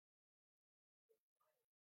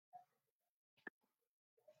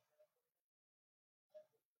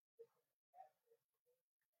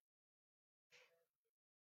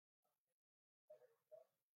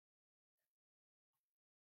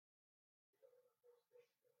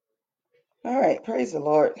All right, praise the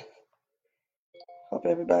Lord. Hope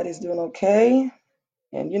everybody's doing okay.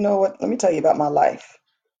 And you know what? Let me tell you about my life.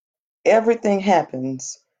 Everything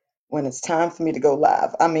happens when it's time for me to go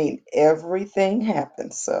live. I mean, everything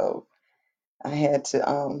happens. So I had to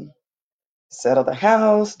settle the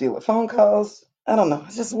house, deal with phone calls. I don't know.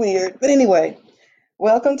 It's just weird. But anyway,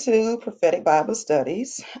 welcome to Prophetic Bible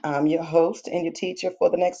Studies. I'm your host and your teacher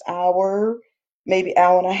for the next hour, maybe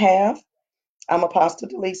hour and a half. I'm Apostle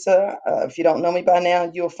Delisa. If you don't know me by now,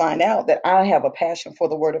 you'll find out that I have a passion for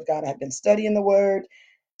the Word of God. I've been studying the Word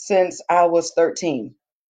since I was 13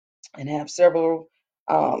 and have several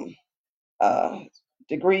um, uh,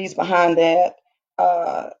 degrees behind that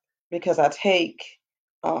uh, because I take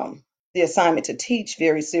um, the assignment to teach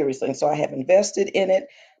very seriously. And so I have invested in it.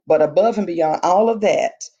 But above and beyond all of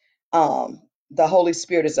that, the Holy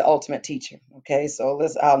Spirit is the ultimate teacher. Okay, so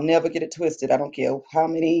I'll never get it twisted. I don't care how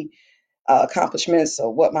many accomplishments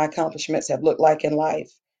or what my accomplishments have looked like in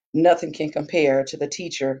life, nothing can compare to the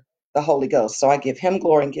teacher, the Holy Ghost. So I give him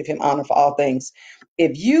glory and give him honor for all things.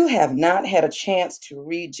 If you have not had a chance to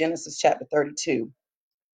read Genesis chapter 32,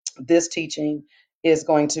 this teaching is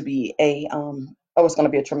going to be it's going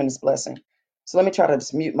to be a tremendous blessing. So let me try to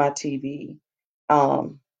just mute my TV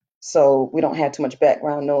um, so we don't have too much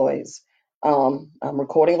background noise. I'm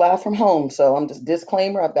recording live from home, so I'm just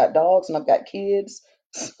disclaimer. I've got dogs and I've got kids,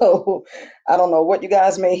 so I don't know what you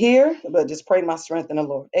guys may hear, but just pray my strength in the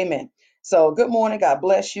Lord. Amen. So good morning, God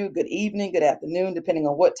bless you. Good evening, good afternoon, depending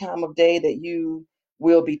on what time of day that you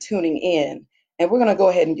will be tuning in. And we're going to go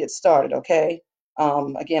ahead and get started, okay?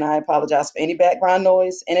 Again, I apologize for any background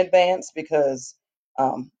noise in advance because,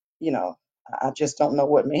 um, you know, I just don't know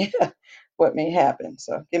what may what may happen.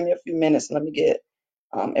 So give me a few minutes. And let me get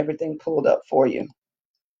everything pulled up for you.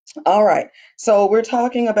 All right. So we're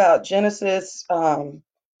talking about Genesis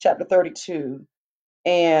chapter 32,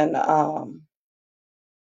 and hold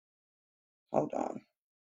on.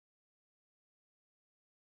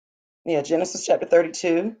 Yeah, Genesis chapter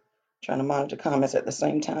 32. Trying to monitor comments at the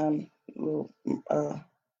same time. Uh,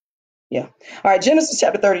 Yeah. All right. Genesis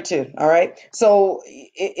chapter 32. All right. So,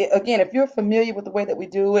 again, if you're familiar with the way that we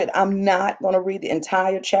do it, I'm not going to read the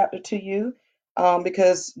entire chapter to you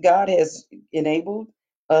because God has enabled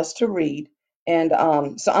us to read. And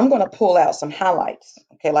so I'm going to pull out some highlights.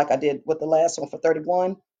 Okay. Like I did with the last one for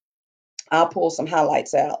 31. I'll pull some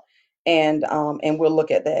highlights out and we'll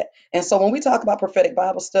look at that. And so when we talk about prophetic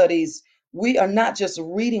Bible studies, we are not just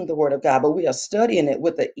reading the word of God, but we are studying it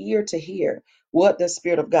with the ear to hear what the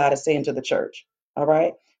Spirit of God is saying to the church. All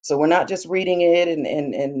right. So we're not just reading it and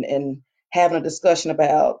having a discussion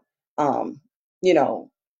about um, you know,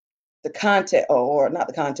 the context or not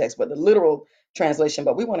the context, but the literal translation.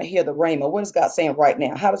 But we want to hear the rhema. What is God saying right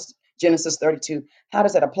now? How does Genesis 32, how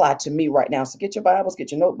does that apply to me right now? So get your Bibles,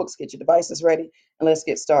 get your notebooks, get your devices ready, and let's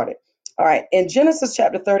get started. All right. In Genesis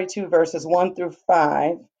chapter 32, verses 1 through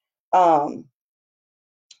 5, um,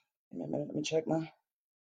 let me check my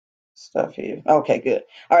stuff here. Okay, good.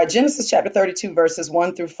 All right, Genesis chapter 32, verses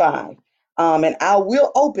 1 through 5. And I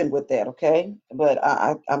will open with that, okay? But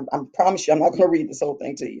I promise you, I'm not going to read this whole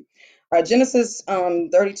thing to you. All right, Genesis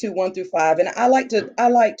 32, 1 through 5. And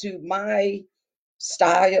my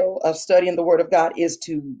style of studying the Word of God is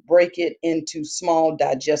to break it into small,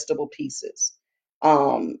 digestible pieces.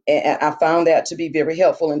 And I found that to be very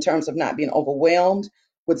helpful in terms of not being overwhelmed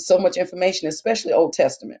with so much information, especially Old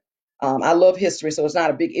Testament. I love history, so it's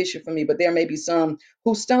not a big issue for me, but there may be some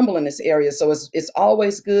who stumble in this area. So it's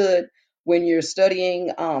always good when you're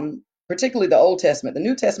studying, particularly the Old Testament. The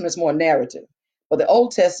New Testament is more narrative, but the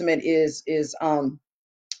Old Testament is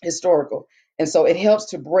historical. And so it helps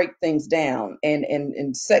to break things down and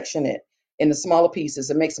section it into smaller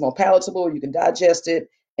pieces. It makes it more palatable. You can digest it,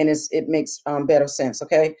 and it makes better sense.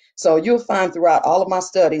 Okay, so you'll find throughout all of my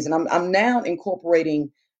studies, and I'm now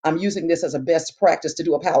incorporating. I'm using this as a best practice to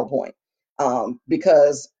do a PowerPoint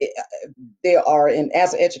because there are, and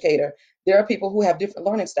as an educator, there are people who have different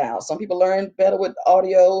learning styles. Some people learn better with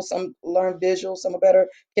audio, some learn visual, some are better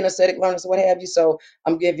kinesthetic learners, what have you. So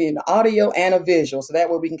I'm giving you an audio and a visual, so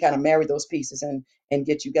that way we can kind of marry those pieces and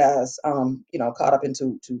get you guys, caught up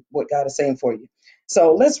into to what God is saying for you.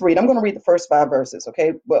 So let's read. I'm going to read the first 5 verses,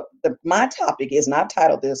 okay? But my topic is, and I've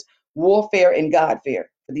titled this "Warfare and Godfare"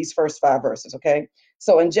 for these first 5 verses, okay?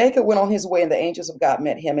 So, and Jacob went on his way, and the angels of God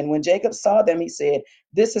met him. And when Jacob saw them, he said,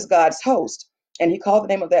 "This is God's host." And he called the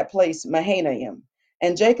name of that place Mahanaim.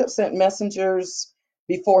 And Jacob sent messengers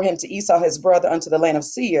before him to Esau his brother unto the land of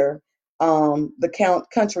Seir, the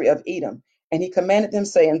country of Edom. And he commanded them,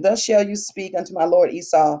 saying, "Thus shall you speak unto my lord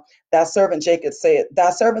Esau, thy servant Jacob saith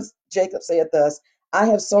thus, I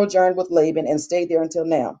have sojourned with Laban and stayed there until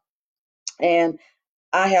now. And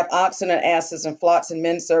I have oxen and asses and flocks and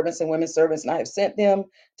men servants and women servants, and I have sent them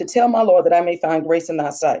to tell my Lord that I may find grace in thy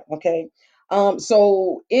sight. Okay.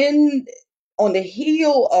 So in on the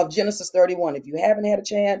heel of Genesis 31, if you haven't had a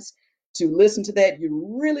chance to listen to that,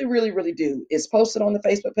 you really, really, really do. It's posted on the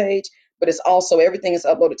Facebook page, but it's also everything is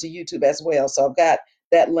uploaded to YouTube as well. So I've got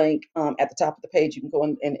that link at the top of the page. You can go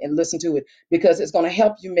and listen to it because it's going to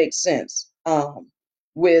help you make sense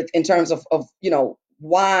with in terms of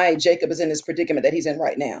why Jacob is in this predicament that he's in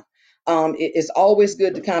right now. It's always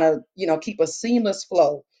good to kind of keep a seamless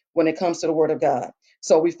flow when it comes to the Word of God.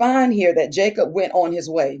 So we find here that Jacob went on his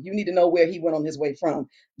way. You need to know where he went on his way from.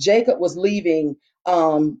 Jacob was leaving.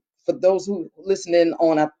 For those who listening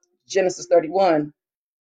on Genesis 31,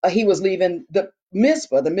 he was leaving the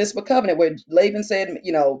Mizpah covenant, where Laban said,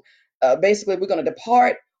 basically, we're going to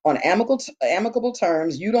depart on amicable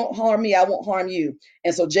terms. You don't harm me, I won't harm you.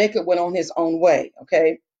 And so Jacob went on his own way.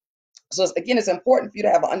 Okay. So again, it's important for you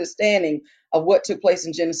to have an understanding of what took place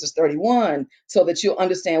in Genesis 31 so that you'll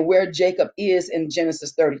understand where Jacob is in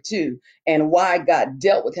Genesis 32 and why God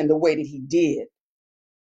dealt with him the way that he did.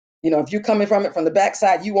 If you're coming from it from the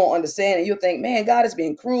backside, you won't understand, and you'll think, man, God is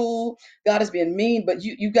being cruel, God is being mean, but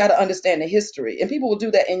you got to understand the history. And people will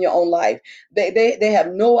do that in your own life. They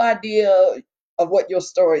have no idea of what your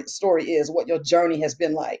story is, what your journey has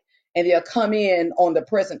been like. And they'll come in on the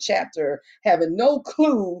present chapter having no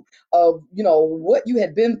clue of, what you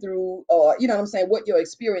had been through, or, what I'm saying, what your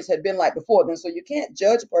experience had been like before then. So you can't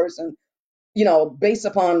judge a person, based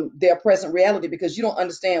upon their present reality, because you don't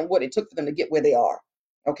understand what it took for them to get where they are.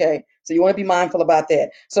 Okay, so you want to be mindful about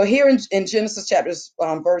that. So here in Genesis chapter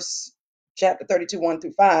 32, 1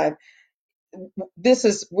 through 5,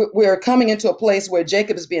 we're coming into a place where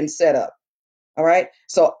Jacob is being set up. All right.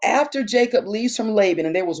 So after Jacob leaves from Laban,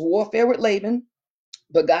 and there was warfare with Laban,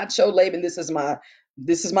 but God showed Laban, this is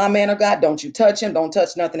my man of God. Don't you touch him. Don't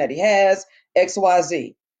touch nothing that he has.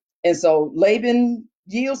 XYZ. And so Laban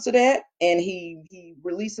yields to that, and he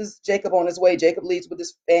releases Jacob on his way. Jacob leaves with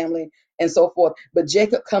his family and so forth. But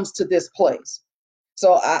Jacob comes to this place.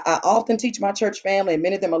 So I often teach my church family, and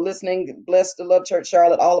many of them are listening. Bless the Love Church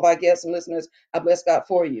Charlotte, all of our guests and listeners. I bless God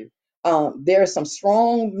for you. There are some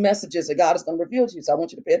strong messages that God is going to reveal to you. So I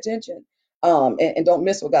want you to pay attention and don't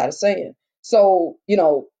miss what God is saying. So,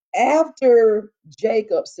 after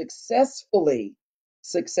Jacob successfully,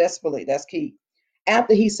 that's key.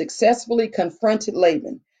 After he successfully confronted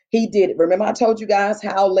Laban, he did it. Remember, I told you guys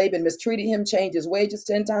how Laban mistreated him, changed his wages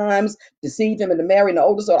 10 times, deceived him into marrying the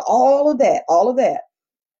oldest daughter, all of that.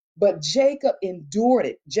 But Jacob endured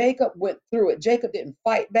it. Jacob went through it. Jacob didn't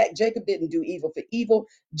fight back. Jacob didn't do evil for evil.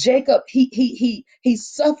 Jacob, he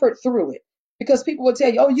suffered through it. Because people will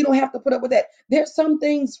tell you, oh, you don't have to put up with that. There's some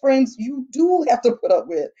things, friends, you do have to put up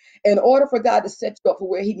with in order for God to set you up for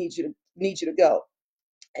where he needs you to go.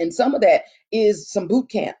 And some of that is some boot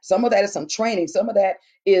camp. Some of that is some training. Some of that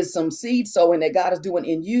is some seed sowing that God is doing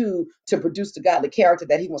in you to produce the godly character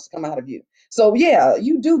that he wants to come out of you. So yeah,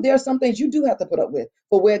 you do. There are some things you do have to put up with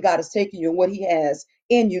for where God is taking you and what he has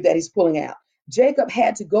in you that he's pulling out. Jacob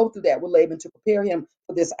had to go through that with Laban to prepare him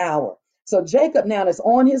for this hour. So Jacob now is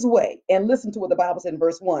on his way, and listen to what the Bible said in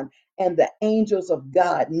verse 1. And the angels of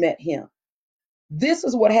God met him. This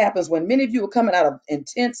is what happens when many of you are coming out of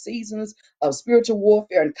intense seasons of spiritual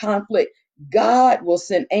warfare and conflict. God will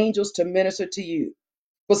send angels to minister to you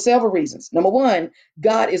for several reasons. Number one,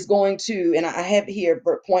 God is going to, and I have here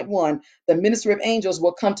point 1, the ministry of angels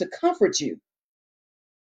will come to comfort you.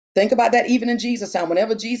 Think about that even in Jesus' time.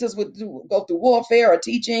 Whenever Jesus would go through warfare or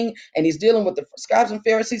teaching, and he's dealing with the scribes and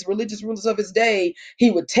Pharisees, religious rulers of his day,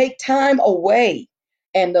 he would take time away,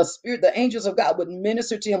 and the angels of God would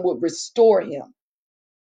minister to him, would restore him.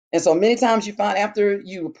 And so many times you find after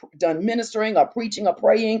you've done ministering or preaching or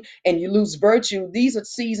praying and you lose virtue, these are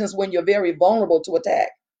seasons when you're very vulnerable to attack.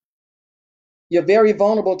 You're very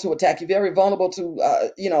vulnerable to attack. You're very vulnerable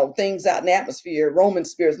to, things out in the atmosphere, Roman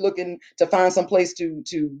spirits looking to find some place to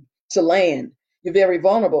land. You're very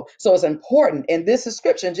vulnerable. So it's important. And this is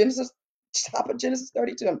scripture in top of Genesis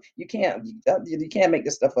 32. You can't make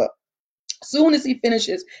this stuff up. Soon as he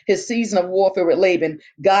finishes his season of warfare with Laban,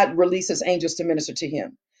 God releases angels to minister to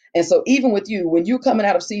him. And so even with you, when you're coming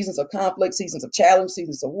out of seasons of conflict, seasons of challenge,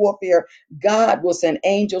 seasons of warfare, God will send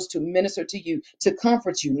angels to minister to you, to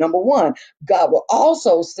comfort you. Number one, God will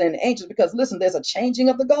also send angels because, listen, there's a changing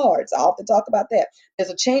of the guards. I often talk about that. There's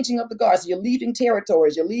a changing of the guards. You're leaving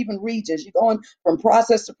territories. You're leaving regions. You're going from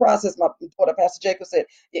process to process, what Pastor Jacob said,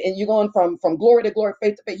 and you're going from glory to glory,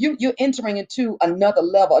 faith to faith. You're entering into another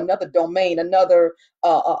level, another domain, another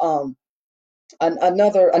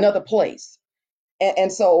place.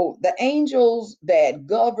 And so the angels that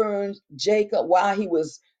governed Jacob while he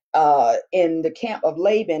was in the camp of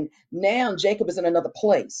Laban, now Jacob is in another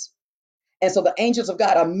place. And so the angels of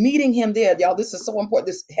God are meeting him there. Y'all, this is so important.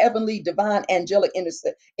 This heavenly, divine, angelic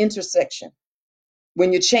intersection.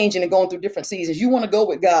 When you're changing and going through different seasons, you want to go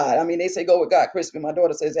with God. I mean, they say go with God. Crispy, my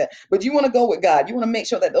daughter says that. But you want to go with God. You want to make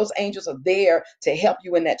sure that those angels are there to help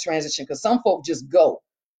you in that transition. Because some folk just go.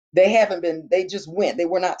 They haven't been, they just went. They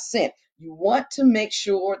were not sent. You want to make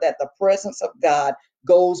sure that the presence of God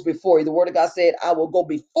goes before you. The word of God said, I will go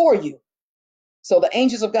before you. So the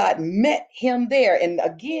angels of God met him there. And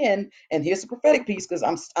again, and here's the prophetic piece, because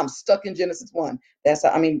I'm stuck in Genesis 1. That's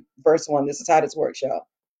how, I mean, verse 1. This is how this works, y'all.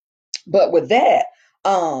 But with that,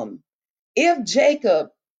 um, if Jacob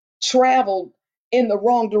traveled in the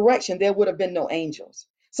wrong direction, there would have been no angels.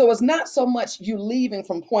 So it's not so much you leaving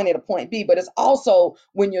from point A to point B, but it's also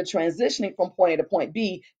when you're transitioning from point A to point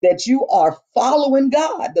B that you are following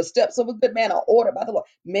God. The steps of a good man are ordered by the Lord,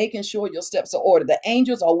 making sure your steps are ordered. The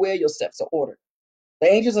angels are where your steps are ordered.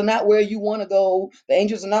 The angels are not where you want to go. The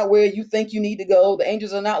angels are not where you think you need to go. The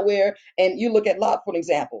angels are not where, and you look at Lot, for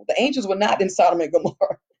example. The angels were not in Sodom and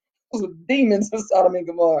Gomorrah. With demons in Sodom and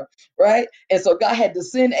Gomorrah, right? And so God had to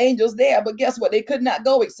send angels there, but guess what? They could not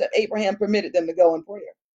go except Abraham permitted them to go in prayer.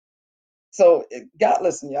 So God,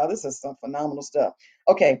 listen, y'all, this is some phenomenal stuff.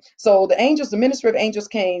 Okay, so the angels, the ministry of angels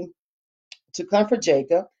came to comfort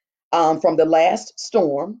Jacob from the last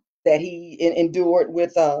storm that he endured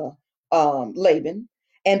with Laban,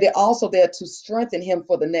 and they're also there to strengthen him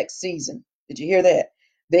for the next season. Did you hear that?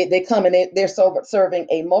 They come and they're serving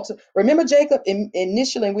a multi. Remember Jacob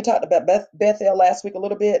initially, and we talked about Bethel last week a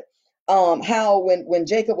little bit. How when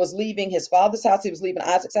Jacob was leaving his father's house, he was leaving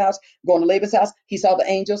Isaac's house, going to Laban's house. He saw the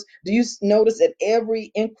angels. Do you notice at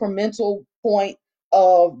every incremental point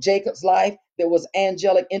of Jacob's life, there was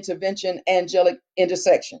angelic intervention, angelic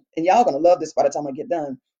intersection. And y'all gonna love this by the time I get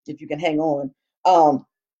done, if you can hang on.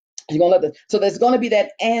 You're gonna love this. So there's gonna be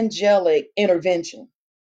that angelic intervention.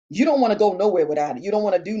 You don't want to go nowhere without it. You don't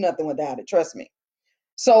want to do nothing without it. Trust me.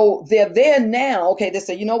 So they're there now. Okay, they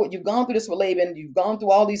say, you know what? You've gone through this with Laban. You've gone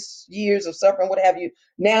through all these years of suffering, what have you.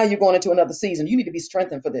 Now you're going into another season. You need to be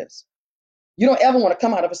strengthened for this. You don't ever want to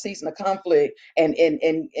come out of a season of conflict and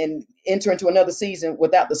enter into another season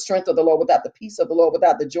without the strength of the Lord, without the peace of the Lord,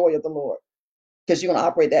 without the joy of the Lord, because you're going to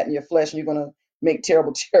operate that in your flesh and you're going to make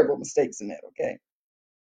terrible, terrible mistakes in that. Okay.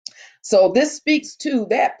 So this speaks to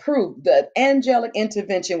that proof that angelic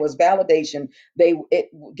intervention was validation. It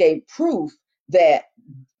gave proof that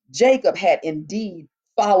Jacob had indeed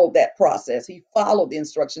followed that process. He followed the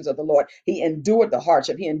instructions of the Lord. He endured the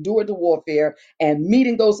hardship. He endured the warfare, and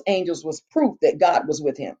meeting those angels was proof that God was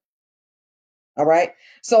with him. All right.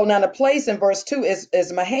 So now the place in verse 2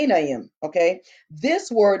 is Mahanaim. Okay. This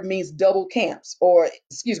word means double camps, or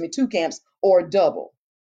excuse me, two camps or double.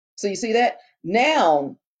 So you see that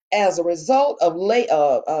now, as a result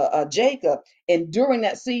of Jacob enduring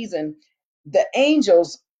that season, the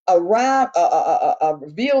angels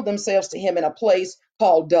revealed themselves to him in a place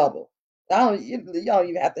called double. You don't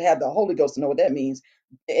even have to have the Holy Ghost to know what that means.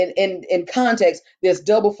 In context, there's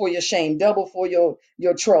double for your shame, double for your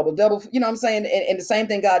trouble, double. You know what I'm saying? And the same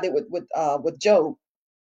thing God did with Job,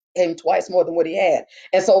 him twice more than what he had.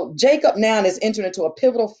 And so Jacob now is entering into a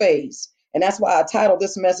pivotal phase. And that's why I titled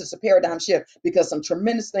this message "The Paradigm Shift," because some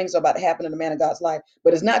tremendous things are about to happen in the man of God's life.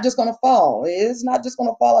 But it's not just going to fall. It's not just going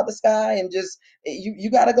to fall out the sky and just, you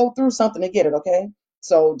got to go through something to get it, okay?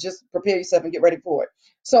 So just prepare yourself and get ready for it.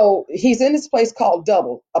 So he's in this place called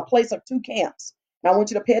double, a place of two camps. And I want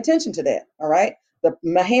you to pay attention to that, all right? The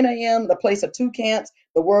Mahanaim, the place of two camps,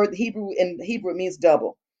 the word in Hebrew means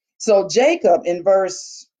double. So Jacob in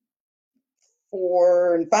verse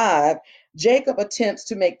 4 and 5, Jacob attempts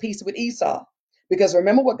to make peace with Esau. Because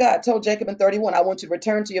remember what God told Jacob in 31, I want you to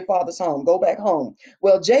return to your father's home, go back home.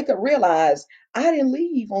 Well, Jacob realized, I didn't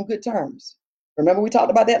leave on good terms. Remember, we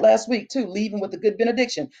talked about that last week too, leaving with a good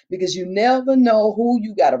benediction, because you never know who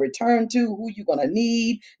you got to return to, who you're going to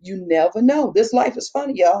need. You never know. This life is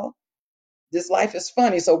funny, y'all. This life is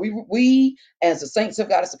funny. So we as the saints of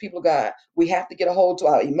God, as the people of God, we have to get a hold to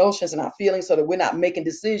our emotions and our feelings so that we're not making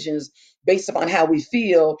decisions based upon how we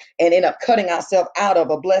feel and end up cutting ourselves out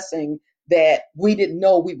of a blessing that we didn't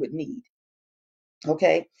know we would need.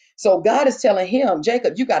 Okay. So God is telling him,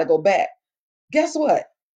 Jacob, you got to go back. Guess what?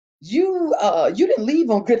 You didn't leave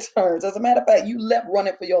on good terms. As a matter of fact, you left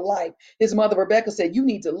running for your life. His mother Rebecca said, you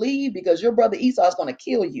need to leave because your brother Esau is going to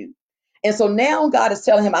kill you. And so now God is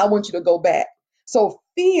telling him, I want you to go back. So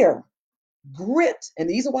fear gripped, and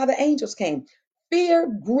these are why the angels came.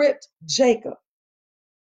 Fear gripped Jacob.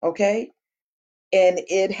 Okay. And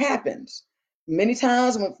it happens. many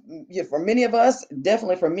times when for many of us,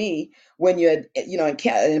 definitely for me, when you're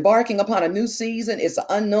embarking upon a new season, it's an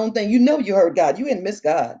unknown thing. You heard God, you didn't miss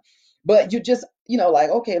God, but you just like,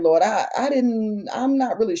 okay, Lord, I'm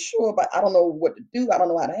not really sure, but I don't know what to do. I don't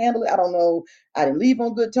know how to handle it. I don't know. I didn't leave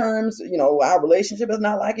on good terms. Our relationship is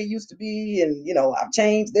not like it used to be, and I've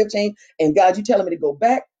changed, they've changed, and God, you telling me to go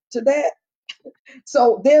back to that?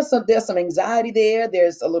 So there's some anxiety there.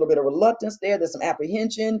 There's a little bit of reluctance there. There's some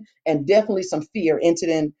apprehension and definitely some fear entered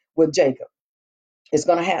in with Jacob. It's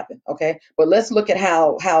going to happen, okay? But let's look at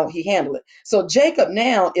how he handled it. So Jacob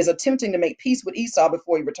now is attempting to make peace with Esau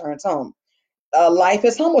before he returns home. Life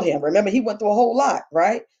has humbled him. Remember, he went through a whole lot,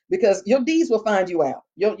 right? Because your deeds will find you out.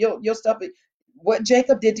 Your stuff. What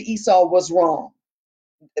Jacob did to Esau was wrong.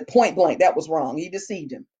 Point blank, that was wrong. He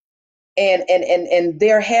deceived him, and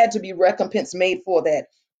there had to be recompense made for that.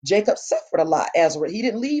 Jacob suffered a lot as he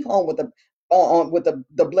didn't leave home with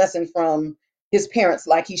the blessing from his parents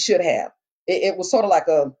like he should have. It was sort of like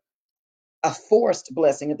a forced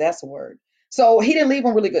blessing, if that's a word. So he didn't leave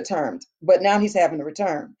on really good terms, but now he's having to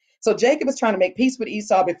return. So Jacob is trying to make peace with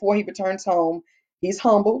Esau before he returns home. He's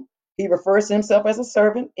humble. He refers to himself as a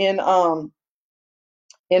servant in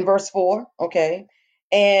verse 4, okay?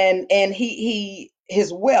 And he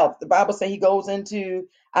his wealth, the Bible says he goes into,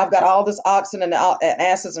 I've got all this oxen and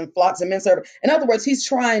asses and flocks and men servants. In other words, he's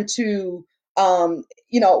trying to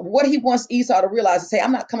what he wants Esau to realize is, hey,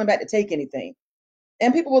 I'm not coming back to take anything.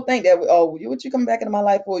 And people will think that, oh, what you coming back into my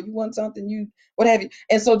life for? You want something, you what have you?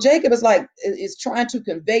 And so Jacob is like is trying to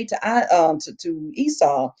convey to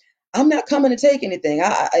Esau, I'm not coming to take anything.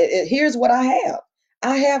 Here's what I have.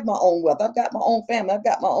 I have my own wealth. I've got my own family. I've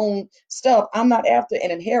got my own stuff. I'm not after an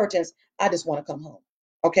inheritance. I just want to come home.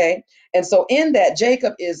 Okay. And so in that,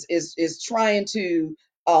 Jacob is trying to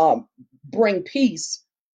bring peace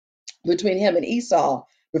between him and Esau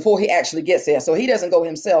before he actually gets there. So he doesn't go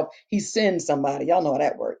himself. He sends somebody. Y'all know how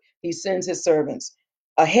that works. He sends his servants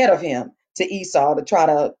ahead of him to Esau to try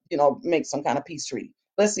to, make some kind of peace treaty.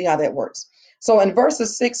 Let's see how that works. So in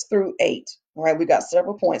verses 6 through 8, all right, we got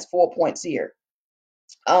several points, 4 points here.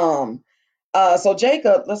 Um, so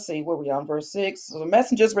Jacob, let's see where we are on verse 6. So the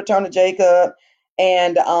messengers return to Jacob.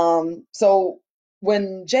 And so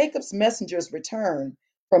when Jacob's messengers return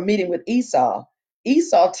from meeting with Esau,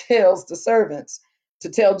 Esau tells the servants to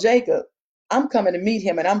tell Jacob, I'm coming to meet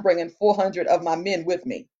him and I'm bringing 400 of my men with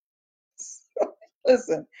me.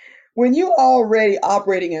 Listen, when you already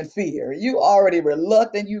operating in fear, you already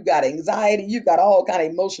reluctant, you got anxiety, you got all kind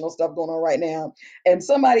of emotional stuff going on right now, and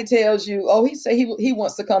somebody tells you, oh, he say he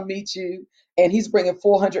wants to come meet you, and he's bringing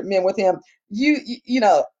 400 men with him. You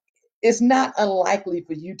know, it's not unlikely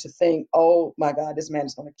for you to think, oh my God, this man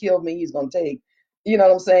is going to kill me. He's going to take, you know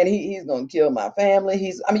what I'm saying? He's going to kill my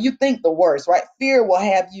family. I mean, you think the worst, right? Fear will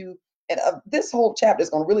have you. And this whole chapter is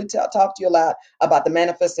going to really talk to you a lot about the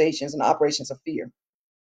manifestations and operations of fear.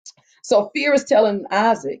 So fear is telling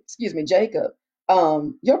Jacob,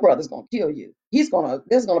 your brother's gonna kill you. There's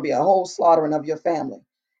gonna be a whole slaughtering of your family.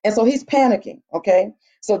 And so he's panicking, okay?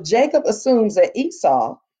 So Jacob assumes that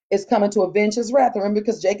Esau is coming to avenge his wrath. Remember,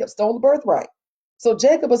 because Jacob stole the birthright. So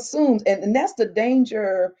Jacob assumes, and that's the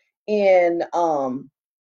danger in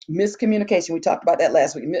miscommunication. We talked about that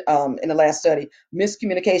last week in the last study.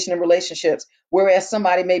 Miscommunication in relationships, whereas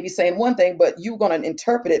somebody may be saying one thing, but you're going to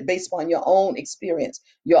interpret it based on your own experience,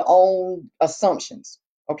 your own assumptions.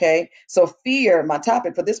 Okay, so fear, my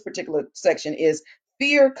topic for this particular section is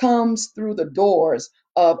fear comes through the doors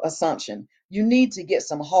of assumption. You need to get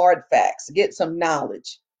some hard facts, get some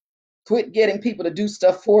knowledge. Quit getting people to do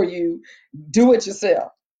stuff for you. Do it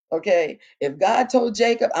yourself. Okay. If God told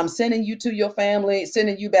Jacob, I'm sending you to your family,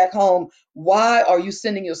 sending you back home, why are you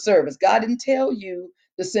sending your servants? God didn't tell you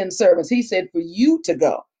to send servants. He said for you to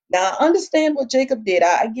go. Now, I understand what Jacob did.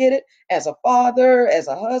 I get it as a father, as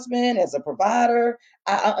a husband, as a provider.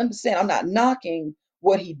 I understand. I'm not knocking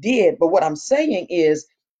what he did, but what I'm saying is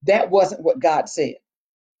that wasn't what God said.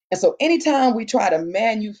 And so anytime we try to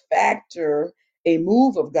manufacture a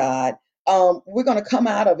move of God, we're going to come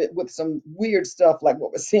out of it with some weird stuff like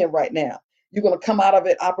what we're seeing right now. You're going to come out of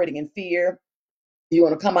it operating in fear. You're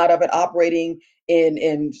going to come out of it operating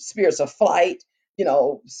in spirits of flight,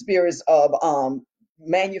 spirits of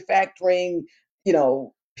manufacturing,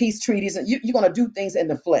 peace treaties. And you're going to do things in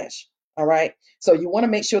the flesh. All right. So you want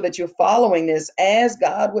to make sure that you're following this as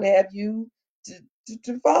God would have you to,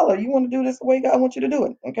 to follow. You want to do this the way God wants you to do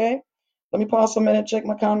it. Okay. Let me pause for a minute, check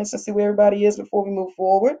my comments, and see where everybody is before we move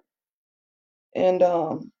forward. And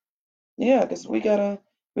yeah, because we gotta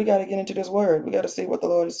get into this word. We gotta see what the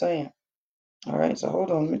Lord is saying. All right. So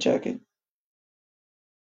hold on. Let me check it.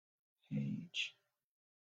 Page.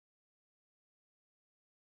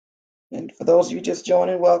 And for those of you just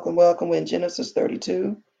joining, welcome, welcome. We're in Genesis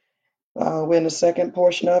 32. We're in the second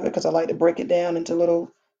portion of it because I like to break it down into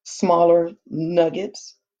little smaller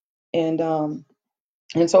nuggets and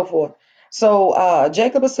so forth. So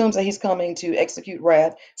Jacob assumes that he's coming to execute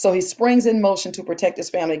wrath. So he springs in motion to protect his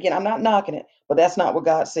family. Again, I'm not knocking it, but that's not what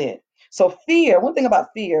God said. So fear, one thing about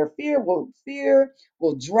fear, fear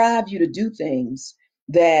will drive you to do things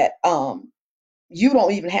that you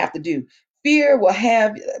don't even have to do. Fear will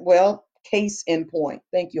have, well, case in point.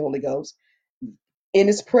 Thank you, Holy Ghost. In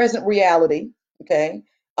its present reality, okay,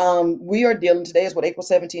 we are dealing, today is what, April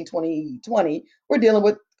 17, 2020, we're dealing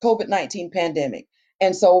with COVID-19 pandemic.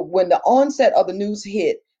 And so when the onset of the news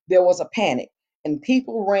hit, there was a panic and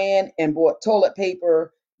people ran and bought toilet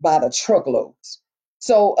paper by the truckloads.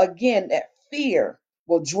 So again, that fear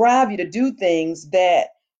will drive you to do things that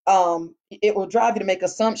it will drive you to make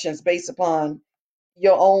assumptions based upon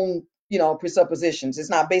your own, presuppositions. It's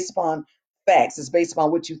not based upon facts. It's based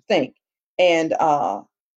upon what you think. And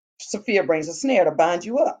Sophia brings a snare to bind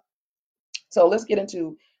you up. So let's get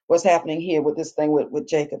into what's happening here with this thing with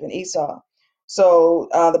Jacob and Esau. So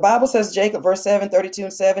the Bible says Jacob, verse 7, 32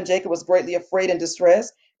 and 7, Jacob was greatly afraid and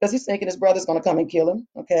distressed because he's thinking his brother's going to come and kill him.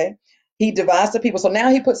 Okay. He devised the people. So now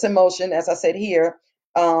he puts in motion, as I said here,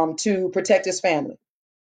 to protect his family.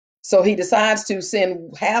 So he decides to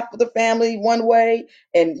send half of the family one way,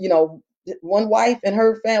 and one wife and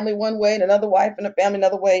her family one way, and another wife and her family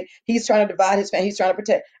another way. He's trying to divide his family. He's trying to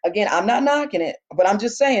protect. Again, I'm not knocking it, but I'm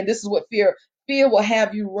just saying this is what fear will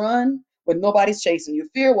have you run when nobody's chasing you.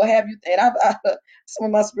 Fear will have you. And some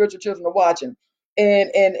of my spiritual children are watching,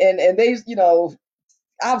 and they,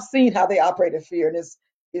 I've seen how they operate in fear, and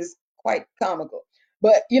it's quite comical.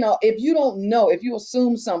 But if you don't know, if you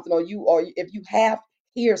assume something, or if you half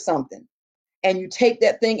hear something, and you take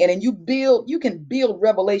that thing and then you can build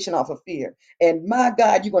revelation off of fear. And my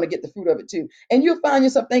God, you're going to get the fruit of it too. And you'll find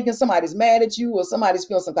yourself thinking somebody's mad at you or somebody's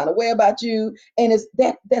feeling some kind of way about you. And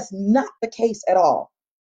that's not the case at all.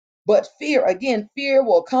 But fear, again, fear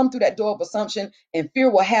will come through that door of assumption, and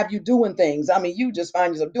fear will have you doing things. I mean, you just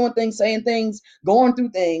find yourself doing things, saying things, going through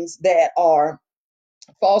things that are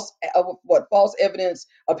false evidence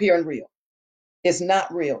appearing real. It's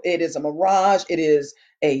not real. It is a mirage. It is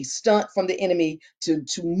a stunt from the enemy to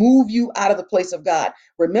move you out of the place of God.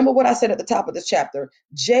 Remember what I said at the top of this chapter.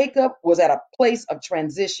 Jacob was at a place of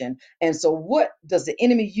transition. And so what does the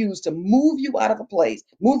enemy use to move you out of place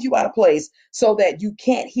so that you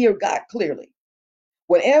can't hear God clearly?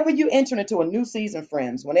 Whenever you enter into a new season,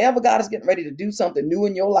 friends, whenever God is getting ready to do something new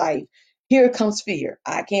in your life, here comes fear.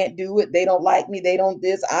 I can't do it. They don't like me. They don't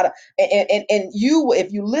this. I don't. And you,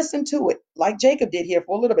 if you listen to it, like Jacob did here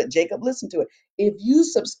for a little bit, Jacob listened to it. If you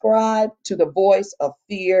subscribe to the voice of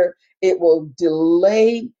fear, it will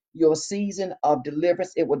delay your season of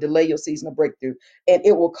deliverance. It will delay your season of breakthrough, and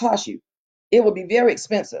it will cost you. It will be very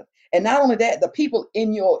expensive. And not only that, the people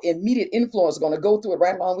in your immediate influence are going to go through it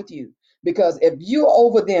right along with you. Because if you're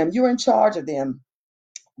over them, you're in charge of them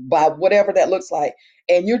by whatever that looks like,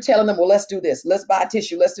 and you're telling them, well, let's do this, let's buy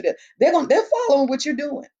tissue, let's do that. They're following what you're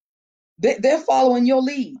doing. They're following your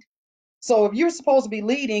lead. So if you're supposed to be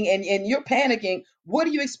leading and you're panicking, what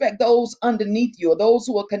do you expect those underneath you, or those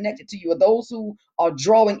who are connected to you, or those who are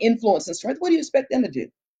drawing influence and strength? What do you expect them to do?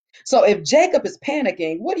 So if Jacob is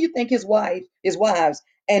panicking, what do you think his wives,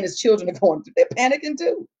 and his children are going through? They're panicking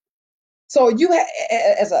too. So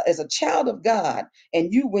as a child of God,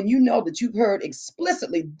 and when you know that you've heard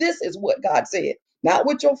explicitly, this is what God said, not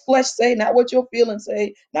what your flesh say, not what your feelings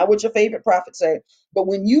say, not what your favorite prophet say, but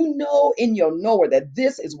when you know in your knower that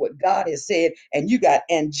this is what God has said, and you got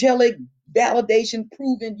angelic validation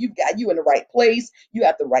proven, you in the right place, you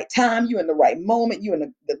at the right time, you in the right moment, you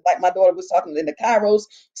in like my daughter was talking, in the Kairos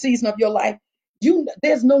season of your life,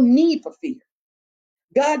 there's no need for fear.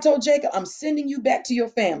 God told Jacob, I'm sending you back to your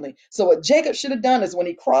family. So what Jacob should have done is when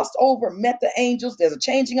he crossed over, met the angels, there's a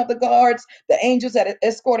changing of the guards. The angels that had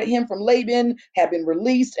escorted him from Laban have been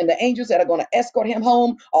released, and the angels that are going to escort him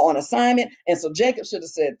home are on assignment. And so Jacob should have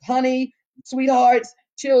said, honey, sweethearts,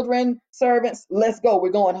 children, servants, let's go. We're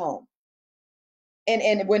going home.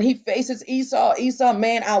 And when he faces Esau,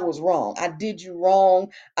 man, I was wrong. I did you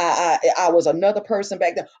wrong. I was another person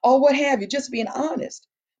back then. Or what have you, just being honest.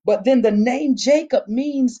 But then the name Jacob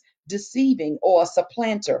means deceiving or a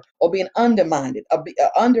supplanter or being undermined,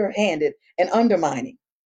 underhanded and undermining.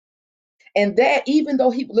 And that, even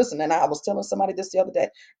though listen, and I was telling somebody this the other day,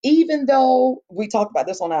 even though we talked about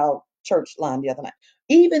this on our church line the other night,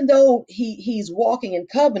 even though he's walking in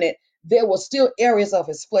covenant, there were still areas of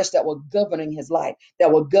his flesh that were governing his life,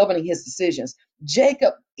 that were governing his decisions.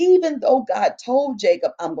 Jacob, even though God told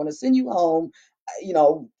Jacob, I'm going to send you home, you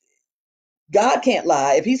know, God can't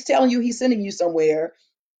lie. If he's telling you he's sending you somewhere,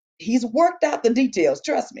 he's worked out the details.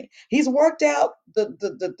 Trust me. He's worked out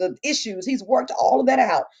the issues. He's worked all of that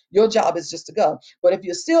out. Your job is just to go. But if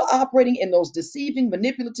you're still operating in those deceiving,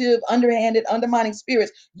 manipulative, underhanded, undermining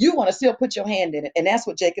spirits, you want to still put your hand in it. And that's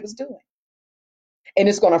what Jacob is doing. And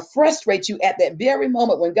it's going to frustrate you at that very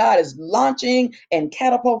moment when God is launching and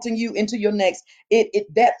catapulting you into your next.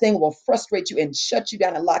 That thing will frustrate you and shut you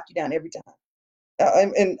down and lock you down every time.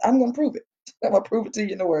 And I'm going to prove it. I'm going to prove it to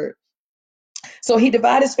you in the word. So he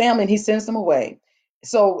divided his family and he sends them away.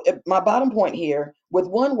 So my bottom point here, with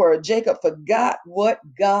one word, Jacob forgot what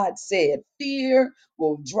God said. Fear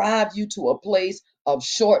will drive you to a place of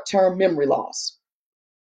short-term memory loss.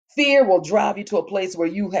 Fear will drive you to a place where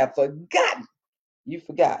you have forgotten. You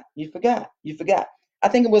forgot. You forgot. You forgot. I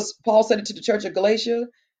think it was Paul said it to the church of Galatia.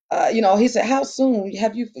 He said, how soon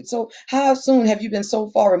have you been so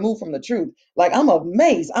far removed from the truth? Like, I'm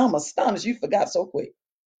amazed. I'm astonished. You forgot so quick.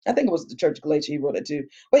 I think it was the church of Galatia he wrote it to.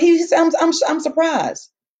 But he said, I'm surprised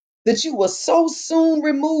that you were so soon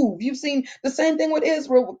removed. You've seen the same thing with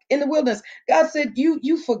Israel in the wilderness. God said,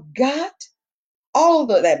 you forgot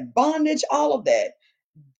all of that bondage, all of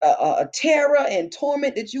that terror and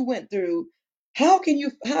torment that you went through. How can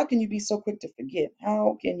you be so quick to forget?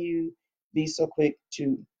 How can you be so quick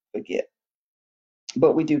to forget?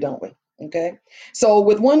 But we do, don't we? Okay. So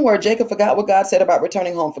with one word, Jacob forgot what God said about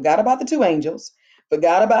returning home, forgot about the two angels,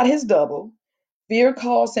 forgot about his double. Fear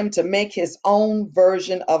caused him to make his own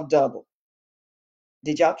version of double.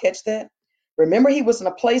 Did y'all catch that? Remember, he was in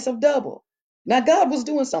a place of double. Now, God was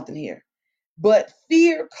doing something here, but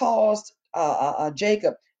fear caused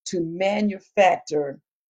Jacob to manufacture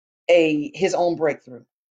his own breakthrough.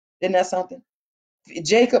 Isn't that something?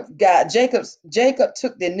 Jacob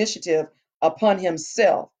took the initiative upon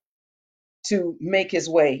himself to make his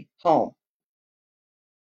way home.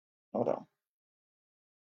 Hold on.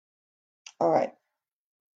 All right.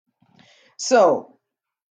 So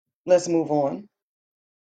let's move on.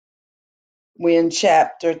 We're in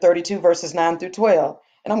chapter 32, verses 9 through 12.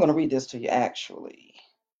 And I'm going to read this to you actually.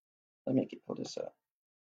 Let me pull this up.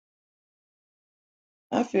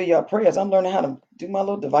 I feel your prayers. I'm learning how to do my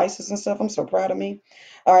little devices and stuff. I'm so proud of me.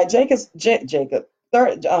 All right, Genesis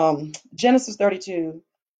 32,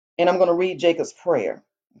 and I'm going to read Jacob's prayer.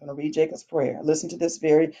 I'm going to read Jacob's prayer. Listen to this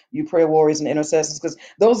you prayer warriors and intercessors, because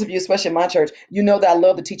those of you, especially in my church, you know that I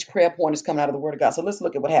love to teach prayer pointers coming out of the Word of God. So let's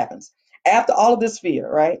look at what happens. After all of this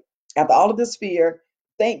fear, right? After all of this fear,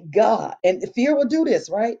 thank God. And fear will do this,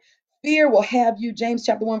 right? Fear will have you, James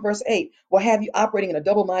chapter 1, verse 8, will have you operating in a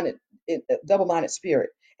double-minded spirit.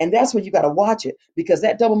 And that's where you got to watch it, because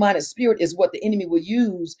that double-minded spirit is what the enemy will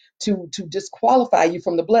use to disqualify you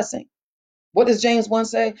from the blessing. What does James 1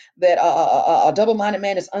 say? That a double-minded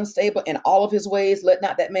man is unstable in all of his ways. Let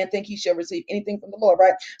not that man think he shall receive anything from the Lord,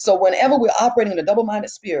 right? So whenever we're operating in a double-minded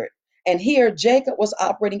spirit, and here Jacob was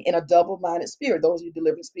operating in a double-minded spirit, those of you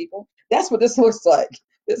deliverance people, that's what this looks like.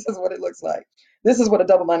 This is what it looks like. This is what a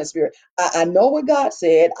double-minded spirit. I know what God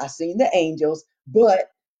said. I seen the angels, but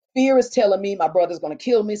fear is telling me my brother's going to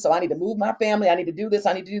kill me, so I need to move my family. I need to do this.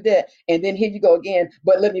 I need to do that. And then here you go again,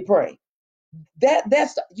 but let me pray.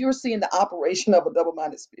 That's you're seeing the operation of a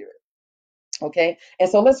double-minded spirit. Okay, and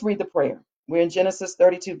so let's read the prayer. We're in Genesis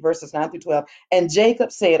 32, verses 9 through 12. And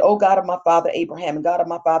Jacob said, "O God of my father Abraham and God of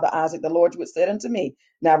my father Isaac, the Lord which said unto me."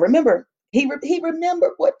 Now remember, he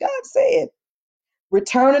remembered what God said.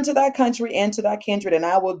 "Return into thy country and to thy kindred, and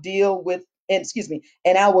I will deal with, and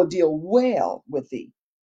I will deal well with thee."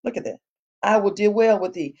 Look at that. I will deal well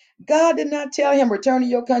with thee. God did not tell him, return to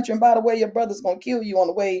your country, and by the way, your brother's going to kill you on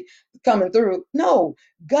the way coming through. No,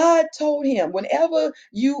 God told him, whenever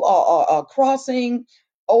you are crossing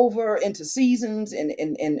over into seasons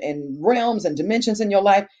and realms and dimensions in your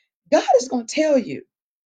life, God is going to tell you.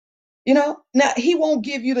 Now he won't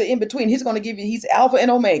give you the in between. He's going to give you, he's Alpha and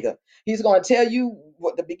Omega. He's going to tell you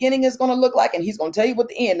what the beginning is going to look like, and he's going to tell you what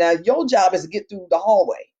the end. Now, your job is to get through the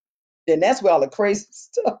hallway. Then that's where all the crazy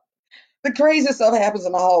stuff. The crazy stuff happens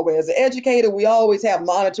in the hallway. As an educator, we always have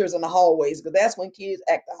monitors in the hallways, because that's when kids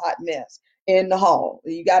act a hot mess in the hall.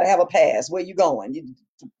 You got to have a pass. Where you going? You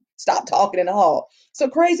stop talking in the hall. So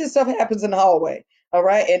crazy stuff happens in the hallway. All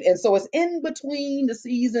right. And so it's in between the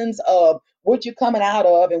seasons of what you're coming out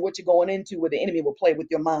of and what you're going into, where the enemy will play with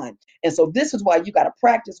your mind. And so this is why you got to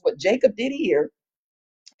practice what Jacob did here,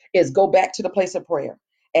 is go back to the place of prayer.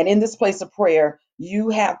 And in this place of prayer, you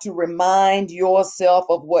have to remind yourself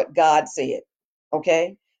of what God said.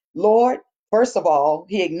 Okay? Lord, first of all,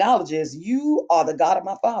 he acknowledges you are the God of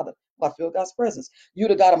my father. Well, I feel God's presence. You're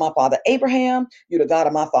the God of my father Abraham. You're the God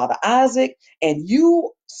of my father Isaac. And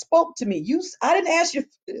you spoke to me. I didn't ask you for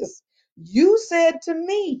this. You said to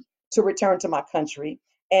me to return to my country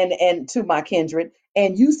and to my kindred,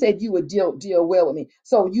 and you said you would deal well with me.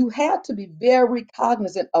 So you have to be very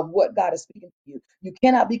cognizant of what God is speaking to you. You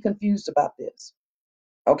cannot be confused about this.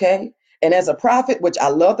 Okay. And as a prophet, which I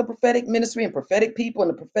love the prophetic ministry and prophetic people and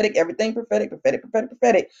the prophetic, everything prophetic.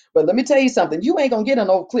 But let me tell you something. You ain't going to get an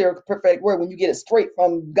old clear prophetic word when you get it straight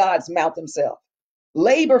from God's mouth himself.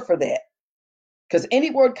 Labor for that. Because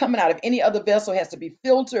any word coming out of any other vessel has to be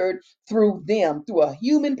filtered through them, through a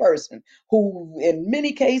human person who, in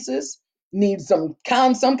many cases, needs some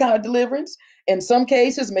kind of deliverance. In some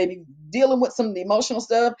cases, maybe dealing with some of the emotional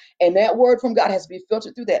stuff, and that word from God has to be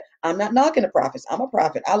filtered through that. I'm not knocking the prophets. I'm a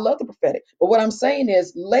prophet. I love the prophetic. But what I'm saying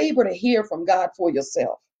is labor to hear from God for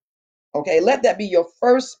yourself. Okay, let that be your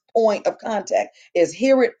first point of contact is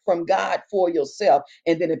hear it from God for yourself.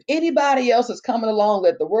 And then if anybody else is coming along,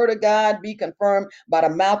 let the word of God be confirmed by the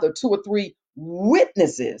mouth of two or three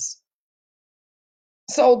witnesses.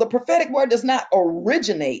 So the prophetic word does not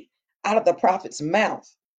originate out of the prophet's mouth.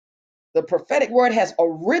 The prophetic word has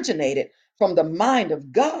originated from the mind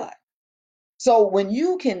of God. So when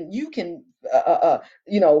you can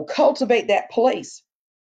cultivate that place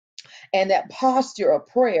and that posture of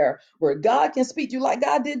prayer where God can speak to you like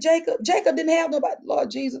God did Jacob. Jacob didn't have nobody,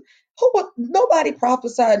 Lord Jesus. Nobody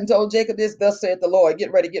prophesied and told Jacob this, thus saith the Lord.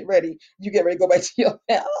 Get ready, get ready. You get ready to go back to your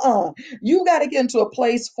family. You got to get into a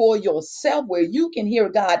place for yourself where you can hear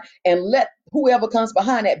God and let whoever comes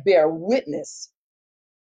behind that bear witness.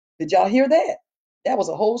 Did y'all hear that? That was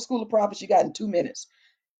a whole school of prophets you got in 2 minutes.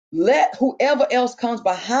 Let whoever else comes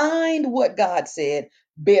behind what God said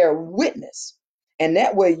bear witness. And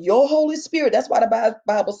that way, your Holy Spirit, that's why the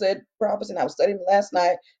Bible said prophecy. And I was studying last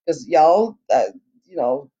night because y'all,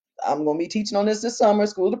 I'm going to be teaching on this summer,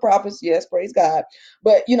 School of the Prophets. Yes, praise God.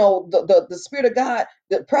 But, the Spirit of God,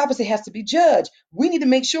 the prophecy has to be judged. We need to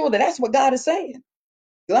make sure that that's what God is saying.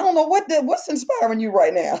 I don't know what's inspiring you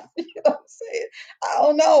right now. You know what I'm saying? I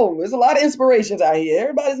don't know. There's a lot of inspirations out here.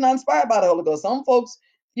 Everybody's not inspired by the Holy Ghost. Some folks,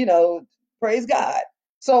 you know, praise God.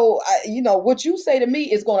 So, what you say to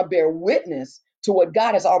me is going to bear witness to what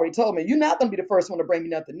God has already told me. You're not going to be the first one to bring me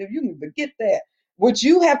nothing new. You can forget that. What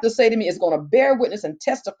you have to say to me is going to bear witness and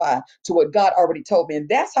testify to what God already told me. And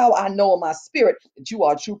that's how I know in my spirit that you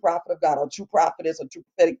are a true prophet of God, or a true prophetess, or true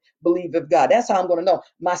prophetic believer of God. That's how I'm going to know.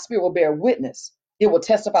 My spirit will bear witness. It will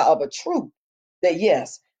testify of a truth that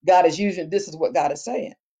yes, God is using, this is what God is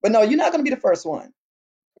saying. But no, you're not going to be the first one.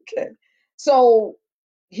 Okay. So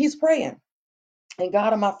he's praying, and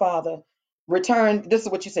God and my Father returned. This is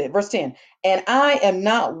what you said, verse 10. And I am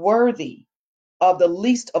not worthy of the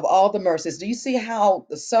least of all the mercies. Do you see how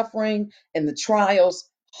the suffering and the trials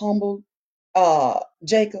humbled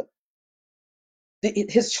Jacob?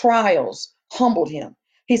 His trials humbled him.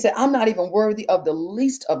 He said, I'm not even worthy of the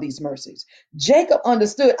least of these mercies. Jacob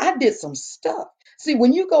understood, I did some stuff. See,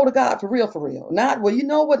 when you go to God for real, not, well, you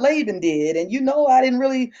know what Laban did, and I didn't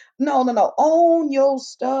really, no. Own your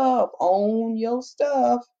stuff, own your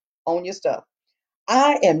stuff, own your stuff.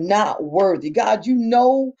 I am not worthy. God,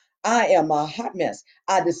 I am a hot mess.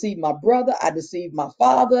 I deceived my brother. I deceived my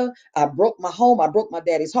father. I broke my home. I broke my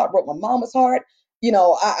daddy's heart, broke my mama's heart.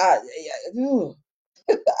 Ugh.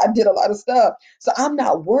 I did a lot of stuff. So I'm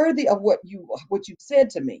not worthy of what you said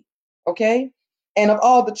to me. Okay. And of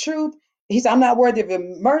all the truth, he said, I'm not worthy of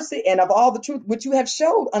your mercy and of all the truth which you have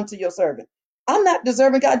showed unto your servant. I'm not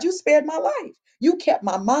deserving, God. You spared my life. You kept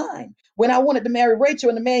my mind. When I wanted to marry Rachel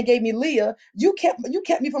and the man gave me Leah, you kept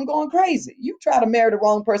me from going crazy. You try to marry the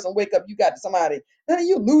wrong person, wake up, you got somebody, then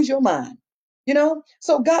you lose your mind.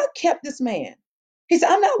 So God kept this man. He said,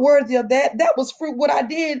 I'm not worthy of that. That was fruit. What I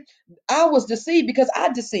did, I was deceived because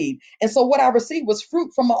I deceived. And so what I received was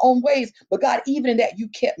fruit from my own ways. But God, even in that, you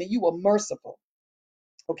kept me. You were merciful.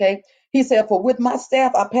 Okay. He said, for with my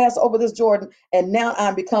staff, I passed over this Jordan, and now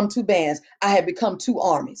I'm become two bands. I have become two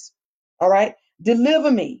armies. All right.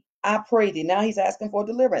 Deliver me, I pray thee. Now he's asking for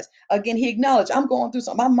deliverance. Again, he acknowledged, I'm going through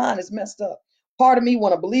something. My mind is messed up. Part of me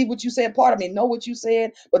want to believe what you said. Part of me know what you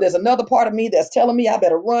said. But there's another part of me that's telling me I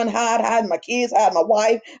better run, hide my kids, hide my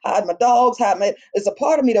wife, hide my dogs, There's a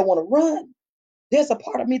part of me that want to run. There's a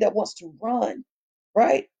part of me that wants to run.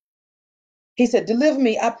 Right. He said, deliver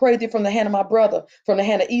me, I pray thee, from the hand of my brother, from the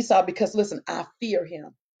hand of Esau, because listen, I fear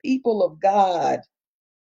him. People of God,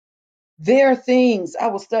 there are things I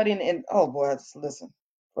was studying, and oh boy, listen,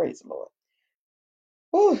 praise the Lord.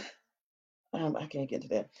 Whew, I can't get to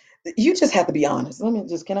that. You just have to be honest.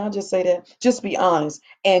 Can I just say that? Just be honest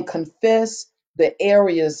and confess the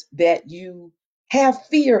areas that you have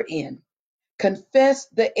fear in. Confess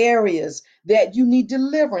the areas that you need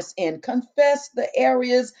deliverance in. Confess the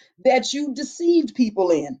areas that you deceived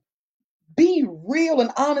people in. Be real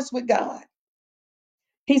and honest with God.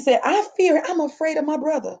 He said, I'm afraid of my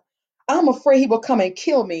brother. I'm afraid he will come and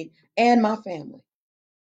kill me and my family.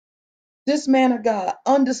 This man of God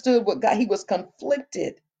understood what God, he was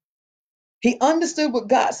conflicted. He understood what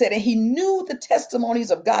God said, and he knew the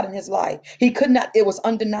testimonies of God in his life. He could not, it was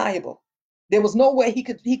undeniable. There was no way he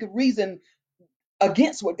could reason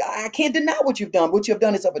against what God. I can't deny what you've done. What you have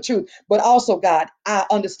done is of a truth. But also, God, I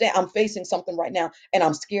understand I'm facing something right now, and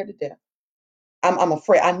I'm scared to death. I'm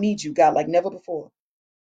afraid. I need you, God, like never before.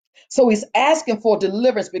 So he's asking for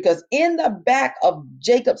deliverance because in the back of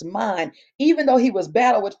Jacob's mind, even though he was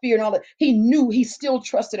battled with fear and all that, he knew he still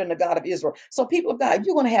trusted in the God of Israel. So people of God,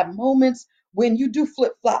 you're going to have moments when you do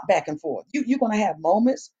flip flop back and forth. You're going to have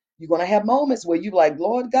moments. You're going to have moments where you like,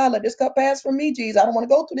 Lord God, let this cup pass from me, Jesus. I don't want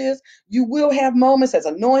to go through this. You will have moments as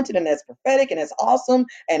anointed and as prophetic and as awesome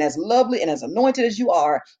and as lovely and as anointed as you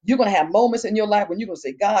are. You're going to have moments in your life when you're going to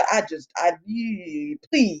say, God,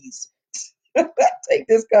 please take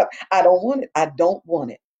this cup. I don't want it. I don't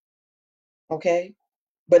want it. Okay.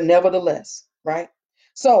 But nevertheless, right?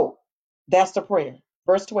 So that's the prayer.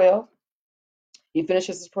 Verse 12, he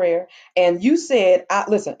finishes his prayer. And you said,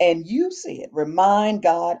 listen, and you said, remind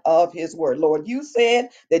God of his word. Lord, you said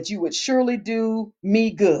that you would surely do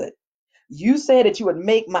me good. You said that you would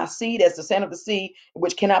make my seed as the sand of the sea,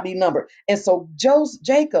 which cannot be numbered. And so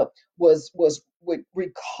Jacob was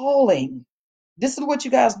recalling. This is what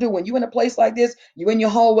you guys do when you're in a place like this, you're in your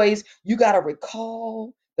hallways, you got to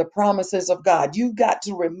recall the promises of God. You got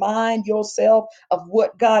to remind yourself of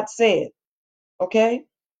what God said. Okay?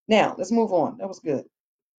 Now, let's move on. That was good.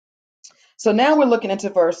 So now we're looking into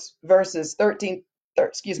verses 13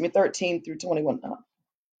 through 21.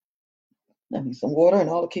 I need some water and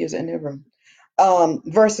all the kids are in their room.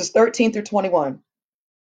 Verses 13 through 21.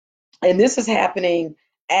 And this is happening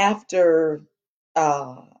after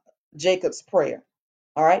uh, Jacob's prayer.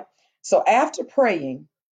 All right. So after praying,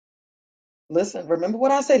 listen, remember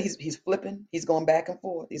what I said. He's flipping. He's going back and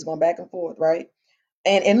forth. He's going back and forth, right?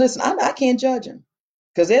 And listen, I can't judge him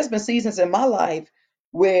because there's been seasons in my life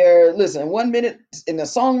where, listen, 1 minute, and the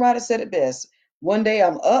songwriter said it best. One day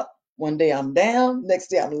I'm up, one day I'm down, next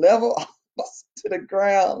day I'm level to the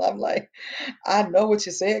ground. I'm like, I know what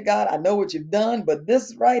you said, God. I know what you've done, but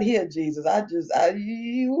this right here, Jesus,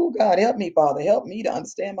 you, God, help me, Father, help me to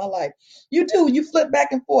understand my life. You do. You flip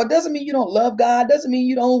back and forth. Doesn't mean you don't love God. Doesn't mean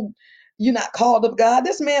you're not called of God.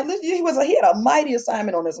 This man, he had a mighty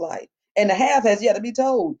assignment on his life, and the half has yet to be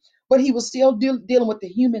told. But he was still dealing with the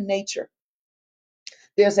human nature.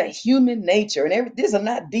 There's a human nature, and these are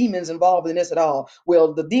not demons involved in this at all.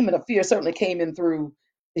 Well, the demon of fear certainly came in through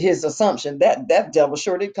his assumption that devil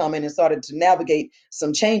sure did come in and started to navigate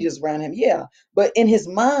some changes around him. Yeah, but in his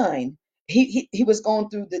mind, he was going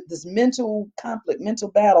through this mental conflict, mental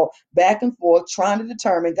battle, back and forth, trying to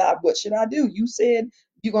determine, God, what should I do? You said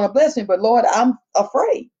you're going to bless me, but Lord, I'm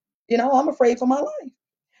afraid. I'm afraid for my life.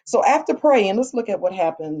 So after praying, let's look at what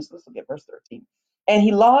happens. Let's look at verse 13. And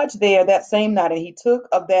he lodged there that same night, and he took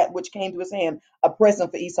of that which came to his hand a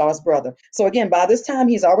present for Esau his brother. So again, by this time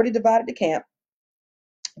he's already divided the camp,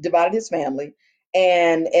 divided his family,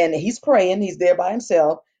 and he's praying. He's there by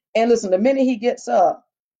himself. And listen, the minute he gets up,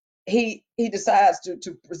 he decides to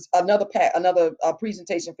another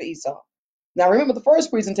presentation for Esau. Now remember, the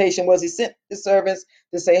first presentation was he sent his servants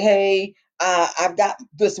to say, "Hey, I've got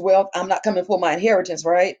this wealth. I'm not coming for my inheritance,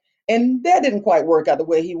 right?" And that didn't quite work out the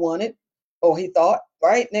way he wanted, or he thought,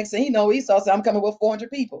 right? Next thing you know, Esau said, "I'm coming with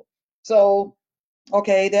 400 people." So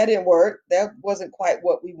okay, that didn't work. That wasn't quite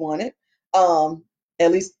what we wanted. Um,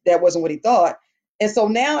 at least that wasn't what he thought. And so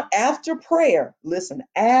now, after prayer, listen,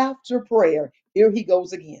 after prayer, here he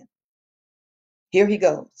goes again. Here he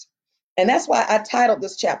goes. And that's why I titled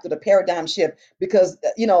this chapter "The Paradigm Shift," because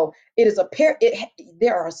it is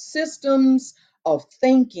there are systems of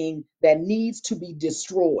thinking that needs to be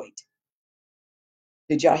destroyed.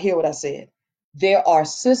 Did y'all hear what I said? There are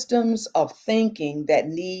systems of thinking that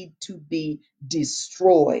need to be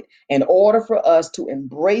destroyed in order for us to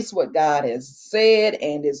embrace what God has said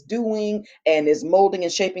and is doing and is molding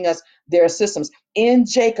and shaping us. There are systems. In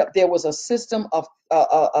Jacob, there was a system of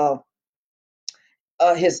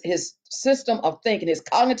his system of thinking, his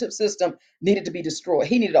cognitive system needed to be destroyed.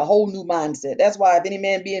 He needed a whole new mindset. That's why if any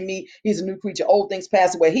man be in me, he's a new creature. Old things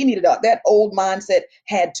pass away. He needed that old mindset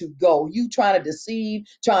had to go. You trying to deceive,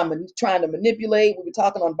 trying to manipulate. We were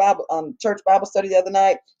talking on church Bible study the other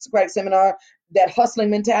night, Socratic seminar. That hustling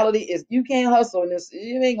mentality is you can't hustle in this.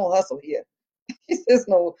 You ain't gonna hustle here. There's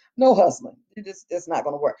no hustling. It's not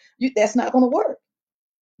gonna work. That's not gonna work.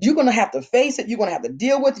 You're going to have to face it. You're going to have to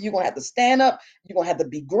deal with it. You're going to have to stand up. You're going to have to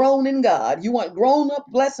be grown in God. You want grown up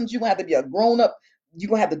blessings. You're going to have to be a grown up. You're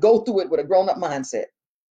going to have to go through it with a grown up mindset.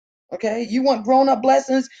 Okay. You want grown up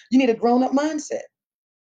blessings. You need a grown up mindset.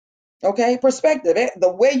 Okay. Perspective.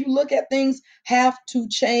 The way you look at things have to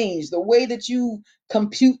change. The way that you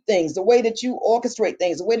compute things, the way that you orchestrate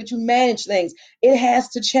things, the way that you manage things, it has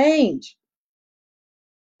to change.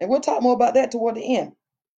 And we'll talk more about that toward the end.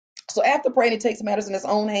 So after praying, he takes matters in his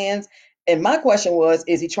own hands. And my question was,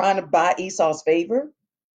 is he trying to buy Esau's favor?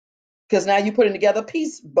 Because now you're putting together a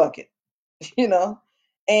peace bucket, you know?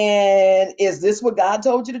 And is this what God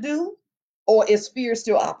told you to do? Or is fear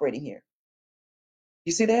still operating here?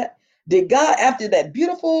 You see that? Did God, after that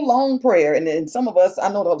beautiful long prayer, and then some of us, I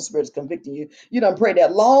know the Holy Spirit is convicting you, you done prayed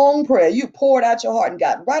that long prayer, you poured out your heart and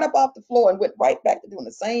got right up off the floor and went right back to doing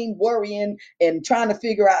the same worrying and trying to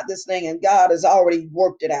figure out this thing, and God has already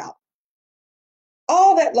worked it out.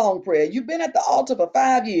 All that long prayer. You've been at the altar for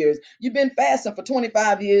 5 years. You've been fasting for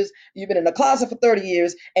 25 years. You've been in the closet for 30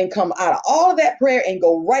 years and come out of all of that prayer and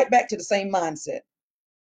go right back to the same mindset.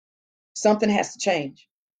 Something has to change.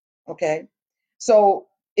 Okay. So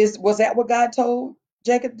was that what God told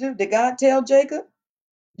Jacob to do? Did God tell Jacob?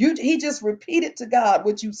 He just repeated to God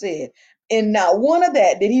what you said. And not one of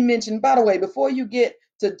that did he mention, by the way, before you get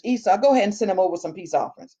to Esau, go ahead and send him over some peace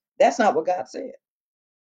offerings. That's not what God said.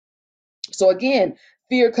 So again,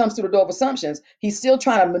 fear comes through the door of assumptions. He's still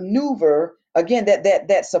trying to maneuver again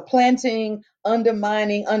that supplanting,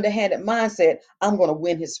 undermining, underhanded mindset. I'm going to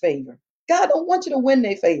win his favor. God don't want you to win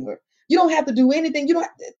their favor. You don't have to do anything. You don't.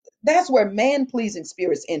 That's where man pleasing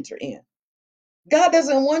spirits enter in. God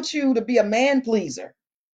doesn't want you to be a man pleaser.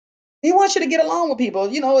 He wants you to get along with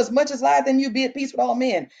people. You know, as much as life in you, be at peace with all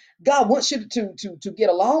men. God wants you to get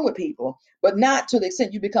along with people, but not to the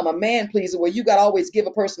extent you become a man pleaser where you got to always give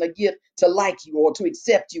a person a gift to like you or to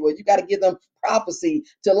accept you, or you got to give them prophecy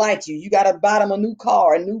to like you. You got to buy them a new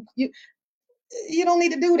car, you don't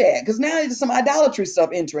need to do that, because now there's some idolatry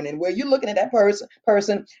stuff entering in where you're looking at that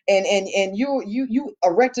person and you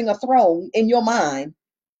erecting a throne in your mind,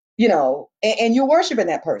 and you're worshiping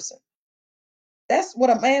that person. That's what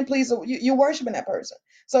a man pleaser. You're worshiping that person.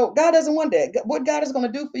 So God doesn't want that. What God is going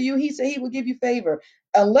to do for you, he said he will give you favor.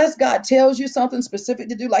 Unless God tells you something specific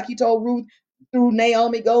to do, like he told Ruth through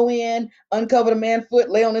Naomi, go in, uncover the man's foot,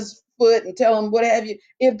 lay on his foot and tell him what have you.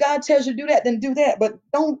 If God tells you to do that, then do that. But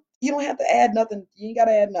you don't have to add nothing. You ain't got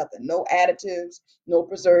to add nothing. No additives, no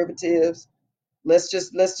preservatives. Let's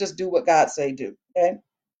just do what God say do. Okay.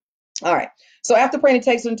 All right. So after praying, he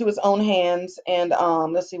takes it into his own hands. And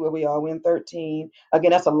let's see where we are. We're in 13.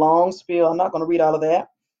 Again, that's a long spiel. I'm not going to read all of that.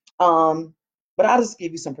 But I'll just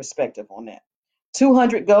give you some perspective on that.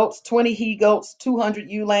 200 goats, 20 he goats, 200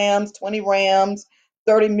 ewe lambs, 20 rams,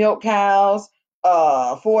 30 milk cows,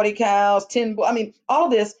 40 cows, 10. I mean, all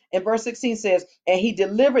of this in verse 16 says, and he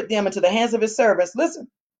delivered them into the hands of his servants. Listen,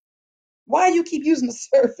 why do you keep using the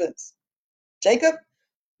servants? Jacob,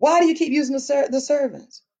 why do you keep using the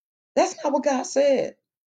servants? That's not what God said.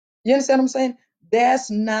 You understand what I'm saying? That's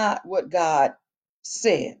not what God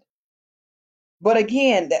said. But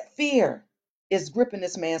again, that fear is gripping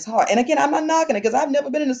this man's heart. And again, I'm not knocking it because I've never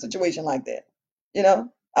been in a situation like that.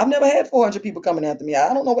 I've never had 400 people coming after me.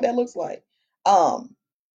 I don't know what that looks like. Well,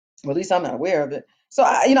 at least I'm not aware of it. So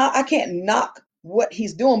I can't knock what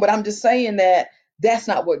he's doing, but I'm just saying that that's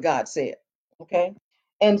not what God said. Okay.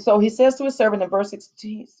 And so he says to his servant in verse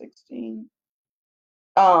 16,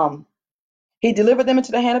 he delivered them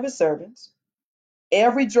into the hand of his servants.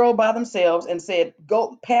 Every drove by themselves and said,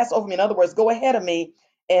 go pass over me. In other words, go ahead of me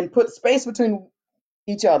and put space between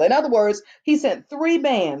each other. In other words, he sent three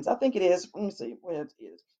bands. I think it is. Let me see where it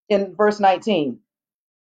is. In verse 19.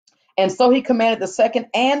 And so he commanded the second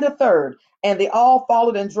and the third, and they all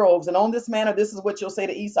followed in droves. And on this manner, this is what you'll say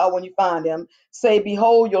to Esau when you find him. Say,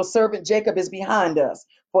 behold, your servant Jacob is behind us.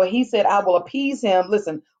 For he said, I will appease him,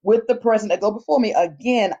 listen, with the present that go before me,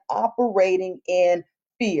 again, operating in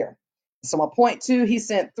fear. So my point two, he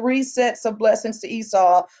sent three sets of blessings to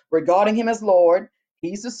Esau regarding him as Lord.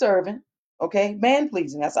 He's the servant. Okay, man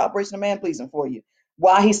pleasing. That's operation of man pleasing for you.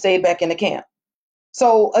 While he stayed back in the camp.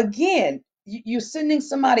 So again, you're sending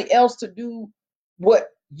somebody else to do what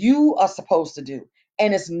you are supposed to do,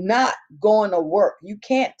 and it's not going to work. You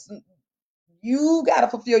got to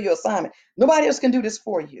fulfill your assignment. Nobody else can do this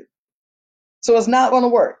for you. So it's not going to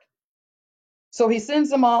work. So he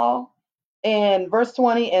sends them all. And verse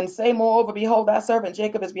 20, and say, moreover, behold, thy servant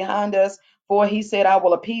Jacob is behind us, for he said, I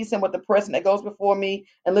will appease him with the present that goes before me.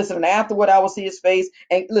 And listen, and afterward I will see his face.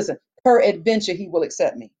 And listen, peradventure he will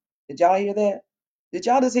accept me. Did y'all hear that? Did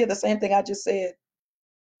y'all just hear the same thing I just said?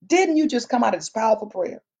 Didn't you just come out of this powerful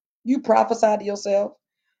prayer? You prophesied to yourself.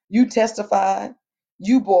 You testified.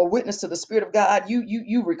 You bore witness to the Spirit of God.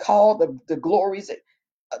 You recall the glories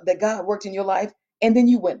that God worked in your life. And then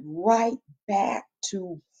you went right back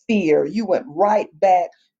to fear. You went right back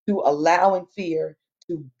to allowing fear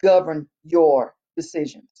to govern your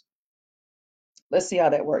decisions. Let's see how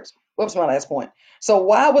that works. What was my last point? So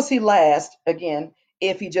why was he last again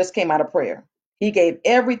if he just came out of prayer? He gave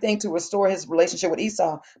everything to restore his relationship with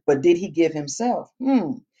Esau, but did he give himself?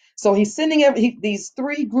 So he's sending these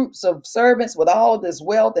three groups of servants with all of this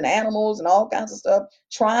wealth and animals and all kinds of stuff,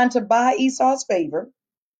 trying to buy Esau's favor,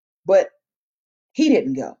 but he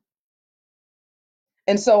didn't go.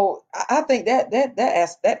 And so I think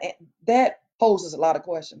that poses a lot of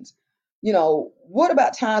questions. What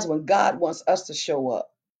about times when God wants us to show up?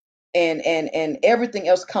 And everything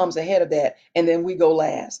else comes ahead of that, and then we go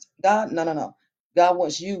last. God, no, no, no. God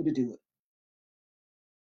wants you to do it,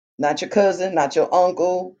 not your cousin, not your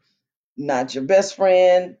uncle, not your best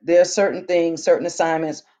friend. There are certain things, certain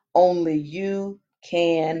assignments only you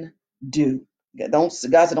can do. God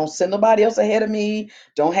said, don't send nobody else ahead of me.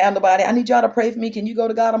 Don't have nobody. I need y'all to pray for me. Can you go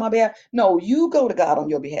to God on my behalf? No, you go to God on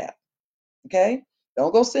your behalf. Okay.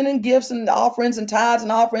 Don't go sending gifts and offerings and tithes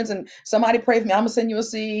and offerings and somebody pray for me. I'm gonna send you a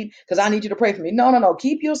seed because I need you to pray for me. No, no, no.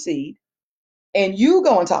 Keep your seed and you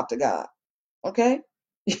go and talk to God. Okay?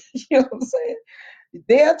 You know what I'm saying?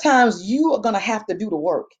 There are times you are going to have to do the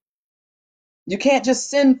work. You can't just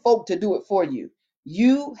send folk to do it for you.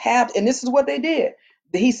 You have, and this is what they did.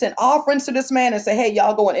 He sent offerings to this man and said, hey,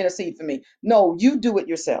 y'all go and intercede for me. No, you do it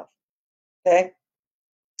yourself. Okay?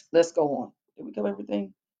 Let's go on. Did we cover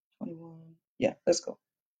everything? 21. Yeah, let's go.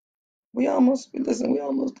 Listen,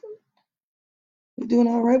 we're doing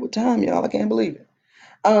all right with time, y'all. I can't believe it.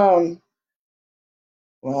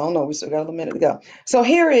 Well, I don't know. We still got a little minute to go. So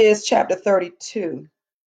here is chapter 32,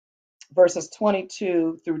 verses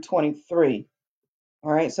 22 through 23.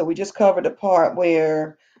 All right. So we just covered the part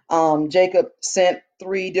where Jacob sent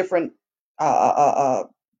three different uh, uh, uh,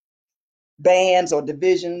 bands or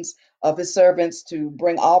divisions of his servants to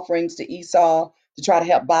bring offerings to Esau to try to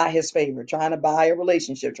help buy his favor, trying to buy a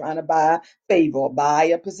relationship, trying to buy favor, buy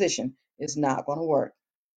a position. It's not going to work.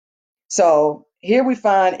 So here we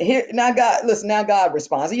find here now God, listen, now God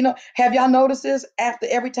responds. Have y'all noticed this? After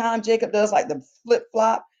every time Jacob does like the flip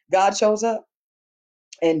flop, God shows up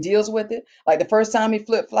and deals with it. Like the first time he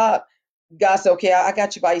flip flop, God said, okay, I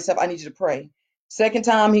got you by yourself. I need you to pray. Second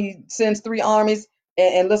time he sends three armies,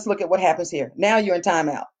 and let's look at what happens here. Now you're in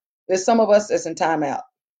timeout. There's some of us that's in timeout.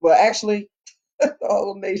 Well, actually, the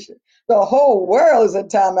whole nation, the whole world is in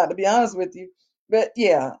timeout, to be honest with you. But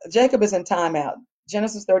yeah, Jacob is in timeout.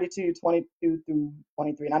 Genesis 32, 22 through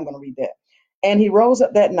 23, and I'm going to read that. And he rose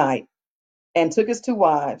up that night and took his two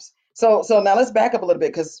wives. So now let's back up a little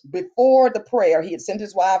bit because before the prayer, he had sent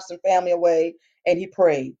his wives and family away and he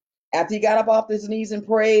prayed. After he got up off his knees and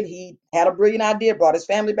prayed, he had a brilliant idea, brought his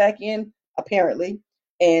family back in, apparently,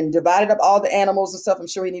 and divided up all the animals and stuff. I'm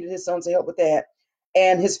sure he needed his sons to help with that.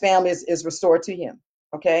 And his family is restored to him.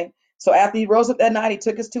 Okay. So after he rose up that night, he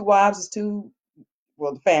took his two wives, the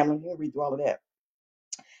family, we'll read through all of that.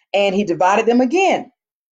 And he divided them again.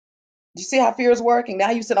 You see how fear is working?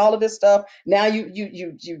 Now you said all of this stuff. Now you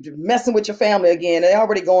messing with your family again. They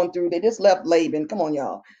already going through. They just left Laban. Come on,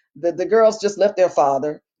 y'all. The girls just left their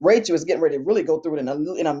father. Rachel is getting ready to really go through it in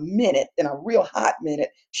a minute, in a real hot minute.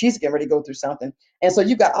 She's getting ready to go through something. And so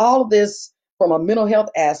you got all of this from a mental health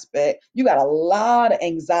aspect. You got a lot of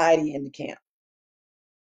anxiety in the camp.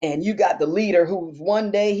 And you got the leader who one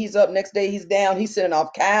day he's up, next day he's down. He's sending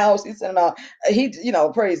off cows. He's sending off.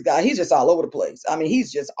 Praise God. He's just all over the place. I mean,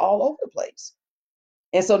 he's just all over the place.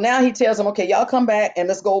 And so now he tells them, okay, y'all come back and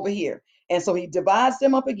let's go over here. And so he divides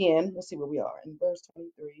them up again. Let's see where we are in verse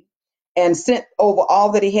 23. And sent over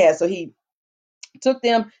all that he had. So he took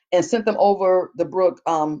them and sent them over the brook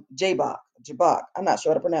Jabbok. I'm not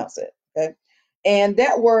sure how to pronounce it. Okay. And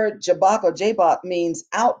that word Jabbok or Jabbok means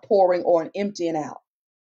outpouring or an emptying out.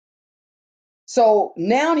 So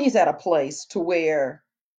now he's at a place to where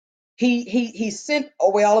he sent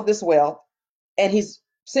away all of this wealth, and he's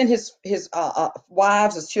sent his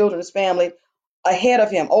wives, his children, his family ahead of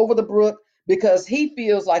him over the brook because he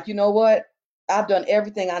feels like, you know what? I've done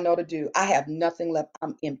everything I know to do. I have nothing left.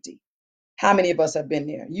 I'm empty. How many of us have been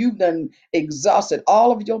there? You've done exhausted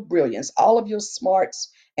all of your brilliance, all of your smarts,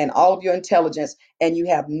 and all of your intelligence, and you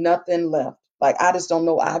have nothing left. Like I just don't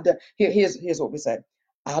know. I've done. Here's what we say.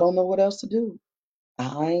 I don't know what else to do.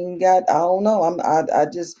 I don't know.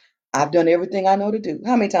 I've done everything I know to do.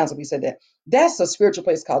 How many times have we said that? That's a spiritual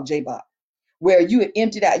place called Jabbok, where you have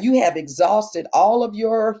emptied out, you have exhausted all of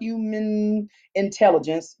your human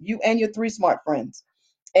intelligence, you and your three smart friends.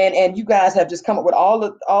 and you guys have just come up with all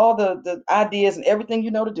the ideas and everything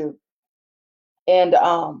you know to do, and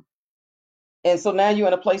so now you're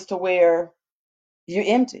in a place to where you're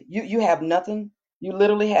empty. You have nothing. You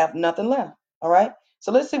literally have nothing left. All right.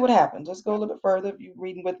 So let's see what happens. Let's go a little bit further if you're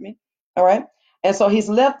reading with me. All right. And so he's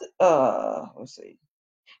left. Let's see.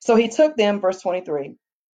 So he took them, verse 23,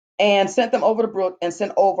 and sent them over the brook and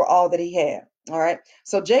sent over all that he had. All right.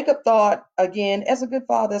 So Jacob thought, again, as a good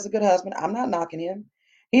father, as a good husband, I'm not knocking him.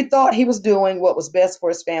 He thought he was doing what was best for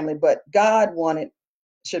his family, but God wanted,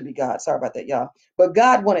 should be God, sorry about that, y'all. But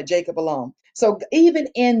God wanted Jacob alone. So even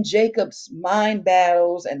in Jacob's mind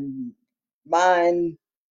battles and mind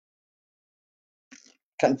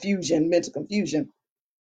confusion, mental confusion,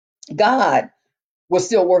 God was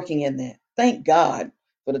still working in that. Thank God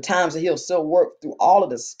for the times that he'll still work through all of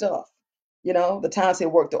this stuff. The times he'll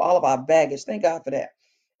work through all of our baggage. Thank God for that.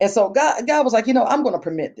 And so God was like, I'm going to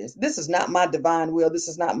permit this. This is not my divine will. This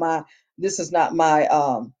is not my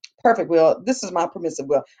perfect will. This is my permissive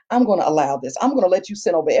will. I'm going to allow this. I'm going to let you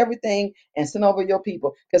sin over everything and sin over your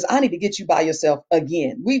people because I need to get you by yourself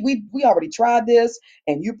again. We already tried this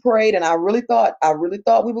and you prayed and I really thought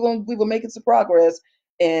we were making some progress.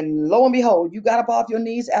 And lo and behold, you got up off your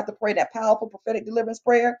knees after praying that powerful prophetic deliverance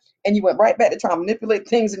prayer, and you went right back to trying to manipulate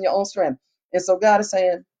things in your own strength. And so God is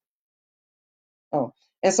saying, oh,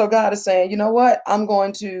 and so God is saying, you know what? I'm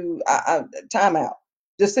going to time out.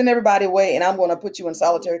 Just send everybody away, and I'm going to put you in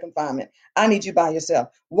solitary confinement. I need you by yourself.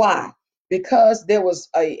 Why? Because there was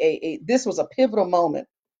this was a pivotal moment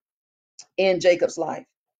in Jacob's life.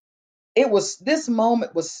 This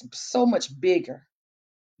moment was so much bigger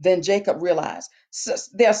than Jacob realized. So,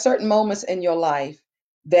 there are certain moments in your life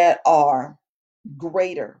that are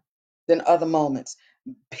greater than other moments,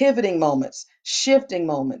 pivoting moments, shifting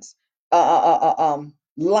moments,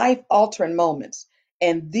 life altering moments.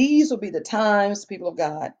 And these will be the times, people of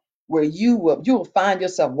God, where you will find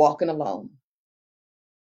yourself walking alone,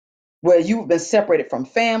 where you've been separated from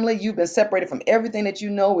family, you've been separated from everything that you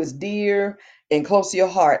know is dear and close to your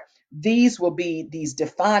heart. These will be these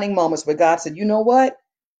defining moments where God said, you know what?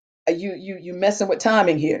 You messing with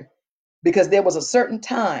timing here, because there was a certain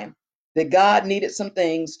time that God needed some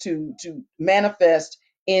things to manifest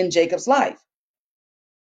in Jacob's life,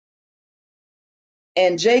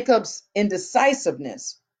 and Jacob's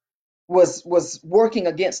indecisiveness was working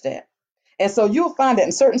against that. And so you'll find that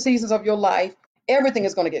in certain seasons of your life, everything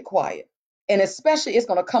is going to get quiet. And especially it's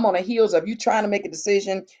going to come on the heels of you trying to make a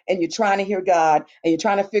decision and you're trying to hear God and you're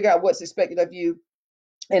trying to figure out what's expected of you,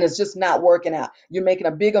 and it's just not working out. You're making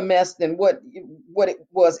a bigger mess than what it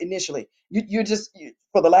was initially.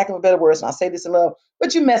 For the lack of a better words, and I say this in love,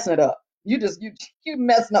 but you're messing it up. You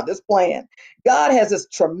messing up this plan. God has this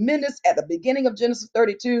tremendous at the beginning of Genesis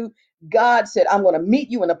 32. God said, I'm going to meet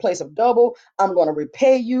you in a place of double. I'm going to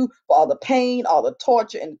repay you for all the pain, all the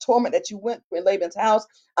torture and torment that you went through in Laban's house.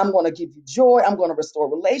 I'm going to give you joy. I'm going to restore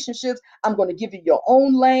relationships. I'm going to give you your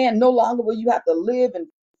own land. No longer will you have to live and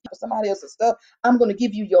for somebody else's stuff. I'm going to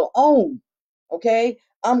give you your own. Okay.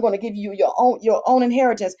 I'm going to give you your own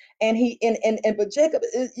inheritance. And but Jacob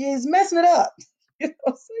is messing it up. You know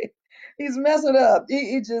what I'm saying? He's messing it up.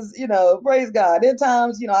 He just, praise God. There are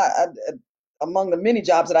times, among the many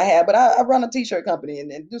jobs that I have, but I run a t-shirt company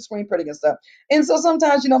and do screen printing and stuff. And so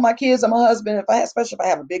sometimes, my kids and my husband, especially if I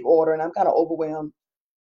have a big order and I'm kind of overwhelmed,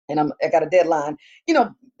 and I got a deadline.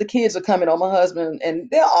 The kids are coming on my husband and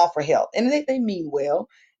they'll offer help and they mean well.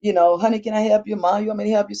 Honey, can I help you? Mom, you want me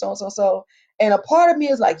to help you? So and so and so. And a part of me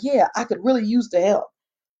is like, yeah, I could really use the help.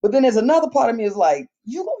 But then there's another part of me is like,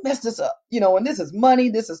 you gonna mess this up, and this is money,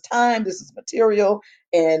 this is time, this is material.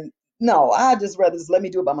 And no, I just rather just let me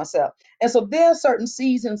do it by myself. And so there are certain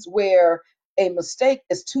seasons where a mistake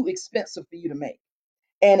is too expensive for you to make.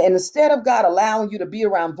 And instead of God allowing you to be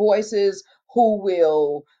around voices who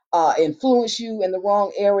will influence you in the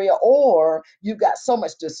wrong area, or you've got so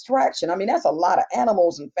much distraction. I mean, that's a lot of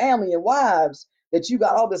animals and family and wives that you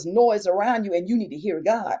got all this noise around you and you need to hear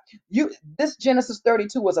God. This Genesis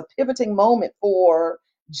 32 was a pivoting moment for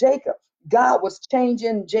Jacob. God was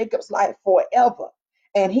changing Jacob's life forever.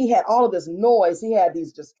 And he had all of this noise. He had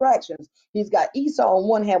these distractions. He's got Esau on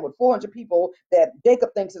one hand with 400 people that Jacob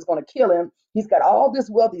thinks is going to kill him. He's got all this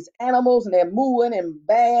wealth, these animals, and they're mooing and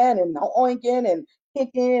baying and oinking and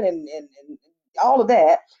kicking and all of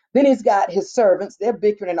that. Then he's got his servants. They're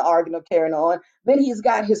bickering and arguing and carrying on. Then he's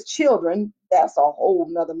got his children. That's a whole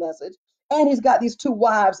nother message. And he's got these two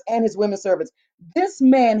wives and his women servants. This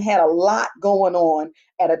man had a lot going on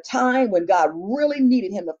at a time when God really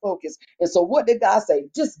needed him to focus. And so what did God say?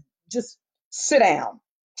 Just sit down.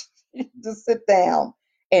 Just sit down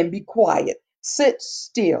and be quiet. Sit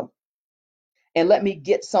still. and let me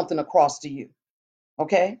get something across to you.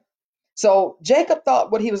 Okay? So Jacob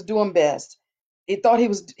thought what he was doing best. He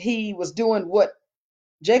was doing what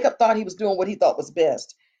Jacob thought he was doing what he thought was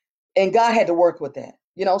best. And God had to work with that.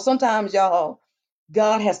 Sometimes y'all,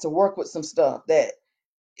 God has to work with some stuff that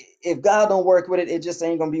if God don't work with it, it just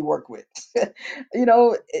ain't gonna be worked with.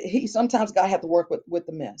 He sometimes God had to work with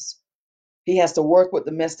the mess. He has to work with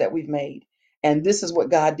the mess that we've made. And this is what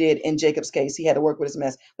God did in Jacob's case. He had to work with his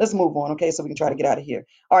mess. Let's move on, okay? So we can try to get out of here.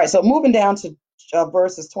 All right, so moving down to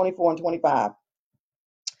verses 24 and 25.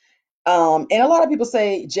 And a lot of people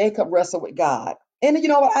say Jacob wrestled with God. And you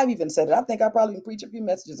know what? I've even said it. I think I probably can preach a few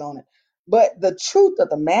messages on it. But the truth of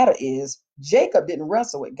the matter is, Jacob didn't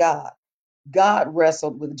wrestle with God. God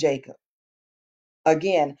wrestled with Jacob.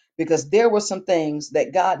 Again, because there were some things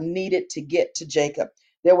that God needed to get to Jacob.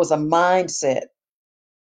 There was a mindset.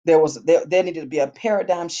 There needed to be a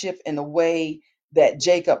paradigm shift in the way that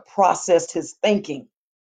Jacob processed his thinking.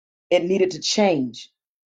 It needed to change.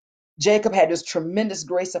 Jacob had this tremendous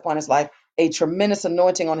grace upon his life, a tremendous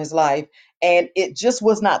anointing on his life, and it just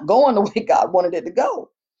was not going the way God wanted it to go.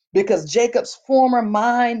 Because Jacob's former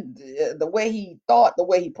mind, the way he thought, the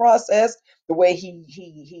way he processed, the way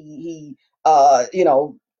he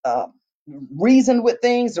reasoned with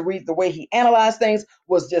things, the way he analyzed things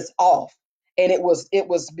was just off, and it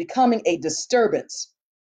was becoming a disturbance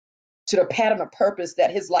to the pattern of purpose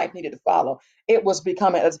that his life needed to follow. It was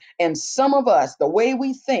becoming, and some of us, the way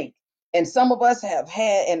we think, and some of us have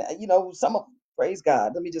had, and praise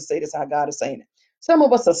God, let me just say this how God is saying it. Some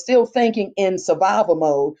of us are still thinking in survival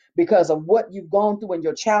mode because of what you've gone through in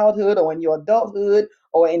your childhood or in your adulthood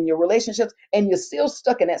or in your relationships, and you're still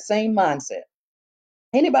stuck in that same mindset.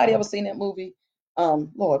 Anybody ever seen that movie?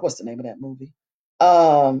 Lord, what's the name of that movie?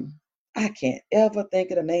 Um, I can't ever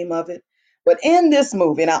think of the name of it. But in this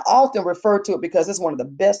movie, and I often refer to it because it's one of the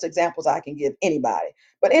best examples I can give anybody.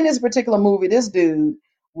 But in this particular movie, this dude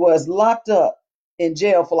was locked up in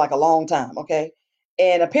jail for like a long time, okay?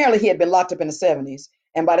 And apparently he had been locked up in the 70s.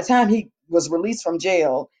 And by the time he was released from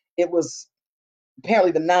jail, it was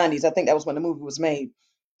apparently the 90s. I think that was when the movie was made,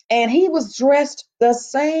 and he was dressed the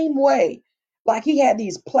same way. Like he had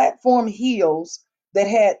these platform heels that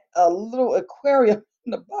had a little aquarium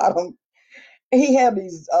in the bottom. He had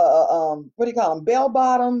these what do you call them, bell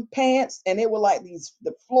bottom pants, and they were like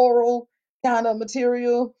the floral kind of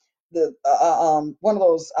material, the one of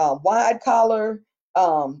those wide collar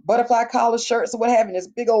butterfly collar shirts or what have you, this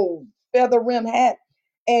big old feather rim hat.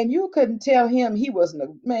 And you couldn't tell him he wasn't a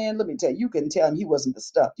man. Let me tell you, you couldn't tell him he wasn't the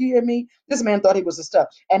stuff. Do you hear me? This man thought he was the stuff,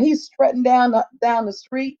 and he's strutting down the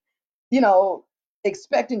street, you know,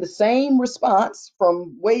 expecting the same response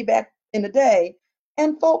from way back in the day.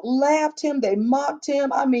 And folk laughed him, they mocked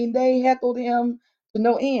him. I mean, they heckled him to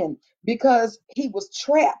no end because he was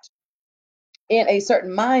trapped in a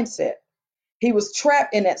certain mindset. He was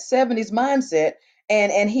trapped in that 70s mindset,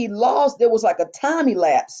 and he lost. There was like a time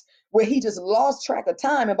elapse where he just lost track of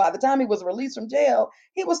time. And by the time he was released from jail,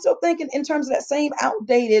 he was still thinking in terms of that same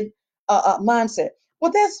outdated mindset.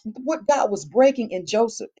 Well, that's what God was breaking in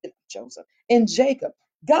Jacob.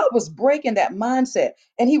 God was breaking that mindset.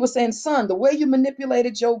 And he was saying, son, the way you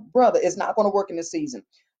manipulated your brother is not going to work in this season.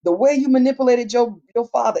 The way you manipulated your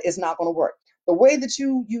father is not going to work. The way that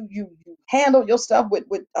you handled your stuff with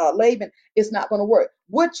Laban, it's not going to work.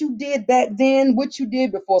 What you did back then, what you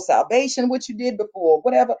did before salvation, what you did before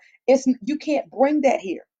whatever, you can't bring that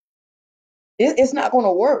here. It's not going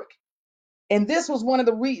to work. And this was one of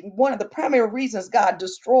the primary reasons God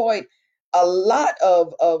destroyed a lot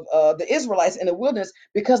of the Israelites in the wilderness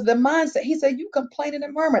because the mindset. He said, "You complaining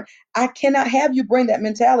and murmuring. I cannot have you bring that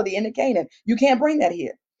mentality into Canaan. You can't bring that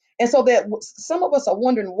here." And so that some of us are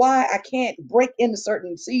wondering why I can't break into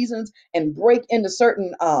certain seasons and break into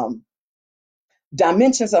certain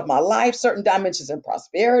dimensions of my life, certain dimensions in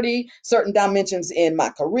prosperity, certain dimensions in my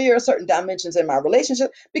career, certain dimensions in my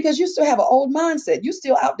relationship, because you still have an old mindset. You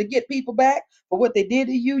still out to get people back for what they did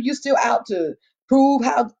to you. You still out to prove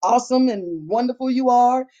how awesome and wonderful you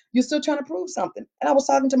are. You're still trying to prove something. And I was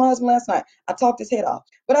talking to my husband last night. I talked his head off.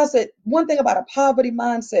 But I said, one thing about a poverty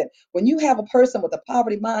mindset, when you have a person with a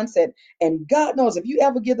poverty mindset, and God knows if you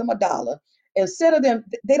ever give them $1, instead of them,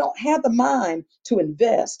 they don't have the mind to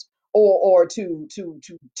invest or to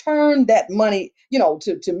turn that money,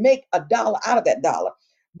 to make $1 out of that dollar.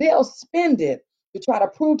 They'll spend it to try to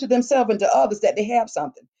prove to themselves and to others that they have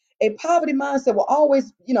something. A poverty mindset will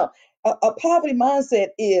always, a poverty mindset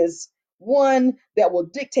is one that will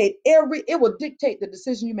dictate the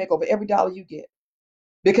decision you make over every dollar you get,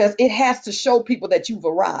 because it has to show people that you've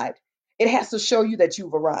arrived. It has to show you that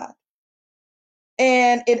you've arrived.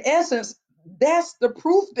 And in essence, That's the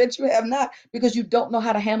proof that you have not, because you don't know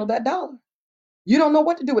how to handle that dollar. You don't know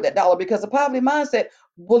what to do with that dollar because the poverty mindset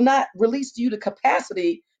will not release to you the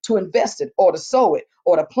capacity to invest it or to sow it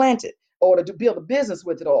or to plant it or to build a business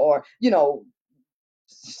with it or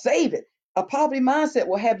save it. A poverty mindset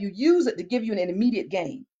will have you use it to give you an immediate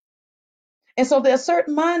gain. And so there are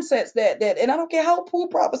certain mindsets that and I don't care how poor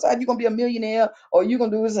prophesied you're gonna be a millionaire or you're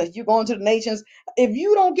gonna do this, you're going to the nations. If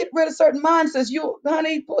you don't get rid of certain mindsets, you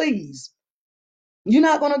honey, please. You're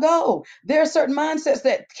not going to go. There are certain mindsets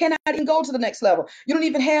that cannot even go to the next level. You don't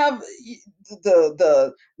even have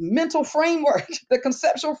the mental framework, the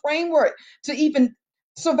conceptual framework to even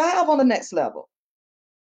survive on the next level.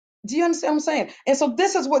 Do you understand what I'm saying? And so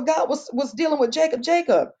this is what God was dealing with Jacob.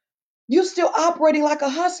 Jacob, you're still operating like a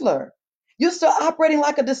hustler. You're still operating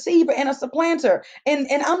like a deceiver and a supplanter. And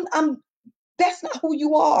I'm that's not who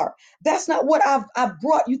you are. That's not what I've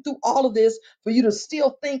brought you through all of this for you to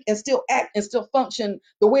still think and still act and still function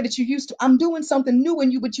the way that you used to. I'm doing something new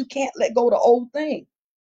in you, but you can't let go of the old thing.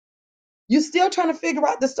 You're still trying to figure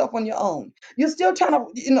out this stuff on your own. You're still trying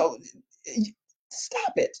to,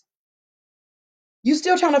 stop it. You're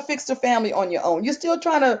still trying to fix the family on your own. You're still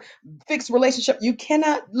trying to fix relationship. You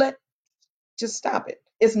cannot just stop it.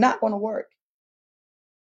 It's not going to work.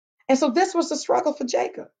 And so this was the struggle for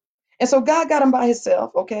Jacob. And so God got him by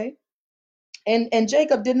himself, okay? And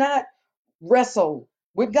Jacob did not wrestle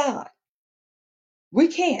with God. We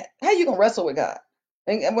can't. How you gonna wrestle with God?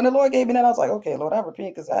 And when the Lord gave me that, I was like, okay, Lord, I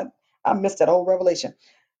repent because I missed that whole revelation.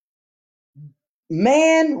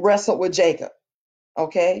 Man wrestled with Jacob,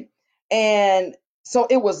 okay? And so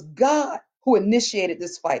it was God who initiated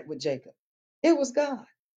this fight with Jacob. It was God.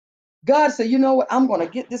 God said, you know what? I'm gonna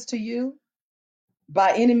get this to you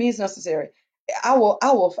by any means necessary. I will,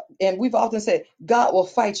 and we've often said, God will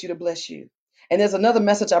fight you to bless you. And there's another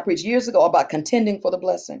message I preached years ago about contending for the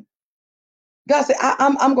blessing. God said,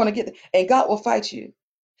 I'm going to get it. And God will fight you.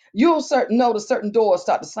 You'll notice certain doors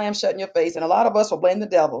start to slam shut in your face. And a lot of us will blame the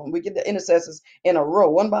devil. And we get the intercessors in a row,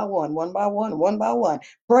 one by one, one by one, one by one.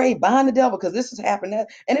 Pray behind the devil because this is happening.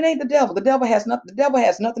 And it ain't the devil. The devil has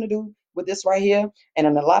nothing to do with this right here. And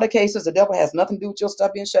in a lot of cases, the devil has nothing to do with your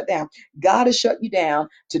stuff being shut down. God has shut you down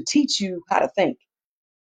to teach you how to think.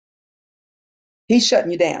 He's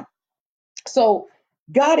shutting you down. So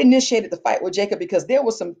God initiated the fight with Jacob because there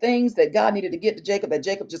were some things that God needed to get to Jacob that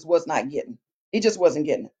Jacob just was not getting. He just wasn't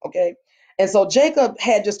getting it. Okay. And so Jacob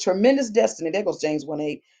had just tremendous destiny. There goes James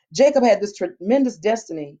 1:8. Jacob had this tremendous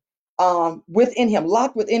destiny within him,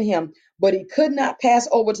 locked within him, but he could not pass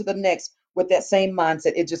over to the next with that same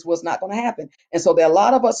mindset. It just was not going to happen. And so there are a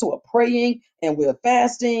lot of us who are praying and we're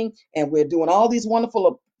fasting and we're doing all these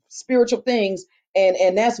wonderful spiritual things.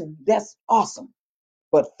 And that's awesome.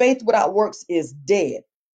 But faith without works is dead.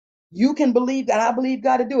 You can believe God. I believe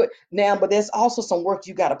God to do it now, but there's also some work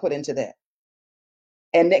you got to put into that.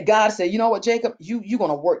 And that God said, you know what, Jacob, you're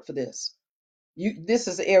gonna work for this. This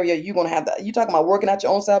is the area you're gonna have that. You talking about working out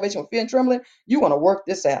your own salvation with fear and trembling? You're gonna work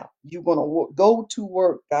this out. You're gonna go to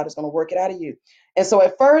work. God is gonna work it out of you. And so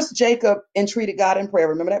at first, Jacob entreated God in prayer.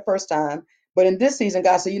 Remember that first time. But in this season,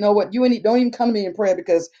 God said, you know what, don't even come to me in prayer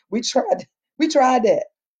because we tried. We tried that.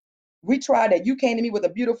 We tried that. You came to me with a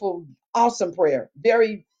beautiful, awesome prayer,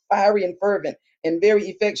 very fiery and fervent and very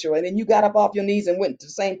effectual. And then you got up off your knees and went to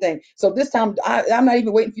the same thing. So this time, I'm not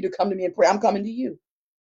even waiting for you to come to me in prayer. I'm coming to you.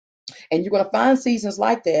 And you're going to find seasons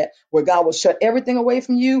like that where God will shut everything away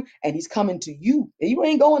from you and he's coming to you. And you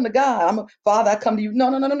ain't going to God. Father, I come to you. No,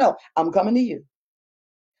 no, no, no, no. I'm coming to you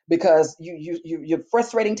because you're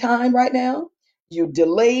frustrating time right now. You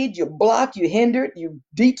delayed, you blocked, you hindered, you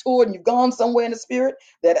detoured, and you've gone somewhere in the spirit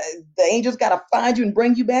that the angels got to find you and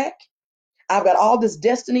bring you back. I've got all this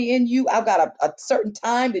destiny in you. I've got a certain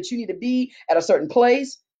time that you need to be at a certain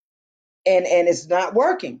place, and it's not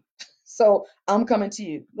working. So I'm coming to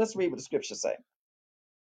you. Let's read what the scriptures say.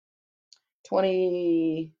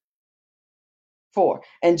 24.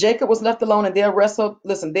 And Jacob was left alone, and there wrestled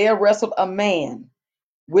a man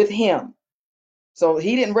with him. So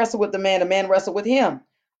he didn't wrestle with the man wrestled with him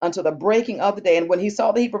until the breaking of the day. And when he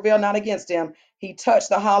saw that he prevailed not against him, he touched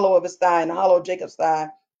the hollow of his thigh, and the hollow of Jacob's thigh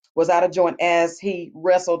was out of joint as he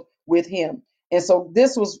wrestled with him. And so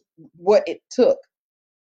this was what it took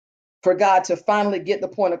for God to finally get the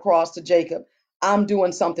point across to Jacob. I'm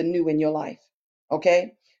doing something new in your life.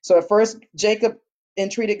 Okay. So at first, Jacob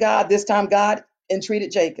entreated God. This time, God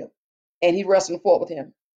entreated Jacob, and he wrestled and fought with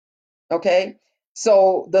him. Okay.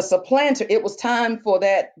 So the supplanter, it was time for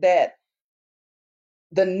that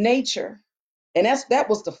the nature, and that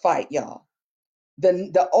was the fight, y'all.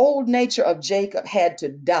 The old nature of Jacob had to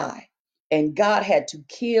die and God had to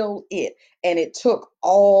kill it. And it took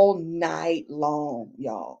all night long,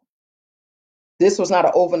 y'all. This was not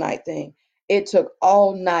an overnight thing. It took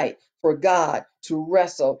all night for God to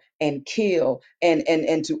wrestle and kill and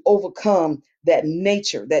to overcome that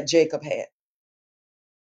nature that Jacob had.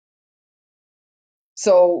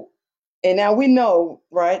 So, and now we know,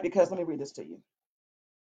 right? Because let me read this to you.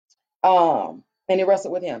 And he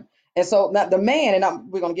wrestled with him. And so now the man,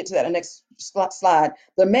 and we're going to get to that in the next slide.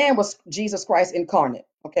 The man was Jesus Christ incarnate.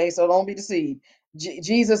 Okay, so don't be deceived.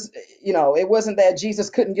 Jesus, it wasn't that Jesus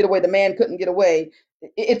couldn't get away, the man couldn't get away.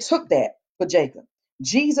 It took that for Jacob.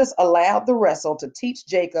 Jesus allowed the wrestle to teach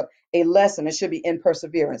Jacob a lesson. It should be in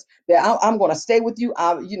perseverance. That I'm going to stay with you.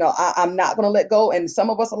 I'm not going to let go. And some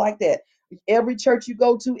of us are like that. Every church you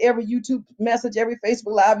go to, every YouTube message, every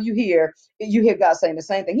Facebook Live you hear God saying the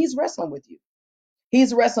same thing. He's wrestling with you.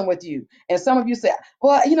 He's wrestling with you. And some of you say,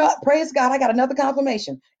 well, praise God, I got another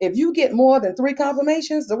confirmation. If you get more than 3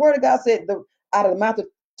 confirmations, the word of God said, out of the mouth of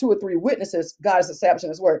 2 or 3 witnesses, God is establishing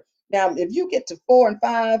his word. Now, if you get to 4 and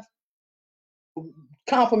 5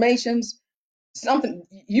 confirmations, something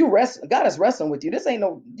God is wrestling with you. This ain't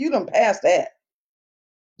you done past that.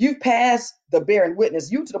 You've passed the bearing witness.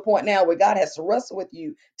 You to the point now where God has to wrestle with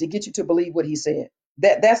you to get you to believe what he said.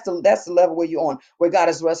 That's the level where you're on, where God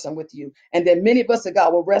is wrestling with you. And then many of us that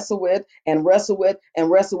God will wrestle with and wrestle with and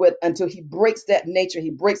wrestle with until he breaks that nature, he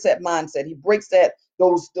breaks that mindset, he breaks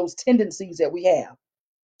those tendencies that we have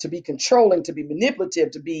to be controlling, to be manipulative,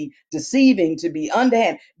 to be deceiving, to be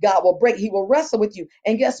underhand. God will break, he will wrestle with you.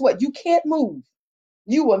 And guess what? You can't move.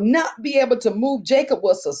 You will not be able to move. Jacob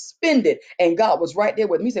was suspended, and God was right there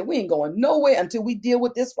with him. He said, we ain't going nowhere until we deal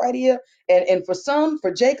with this right here. And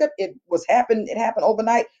for Jacob, it happened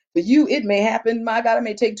overnight. For you, it may happen, my God, it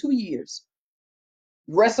may take 2 years.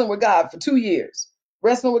 Wrestling with God for 2 years.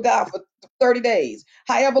 Wrestling with God for 30 days.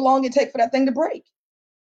 However long it takes for that thing to break.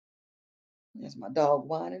 There's my dog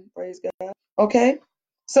whining, praise God. Okay,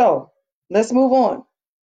 so let's move on.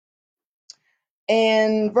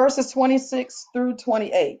 In verses 26 through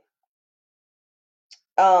 28.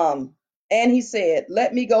 And he said,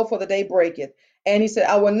 let me go, for the day breaketh. And he said,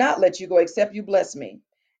 I will not let you go except you bless me.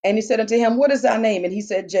 And he said unto him, what is thy name? And he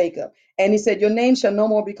said, Jacob. And he said, your name shall no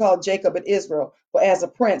more be called Jacob, but Israel. For as a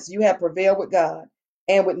prince you have prevailed with God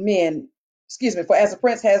and with men. Excuse me. For as a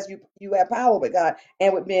prince you have power with God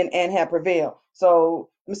and with men, and have prevailed. So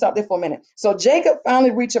let me stop there for a minute. So Jacob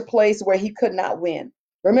finally reached a place where he could not win.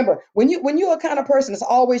 Remember, when you're a kind of person that's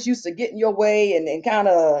always used to getting your way and kind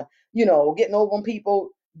of, getting over on people,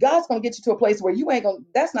 God's going to get you to a place where you won't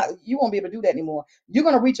be able to do that anymore. You're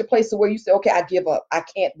going to reach a place to where you say, okay, I give up. I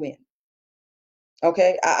can't win.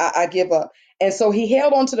 Okay, I give up. And so he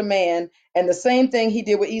held on to the man, and the same thing he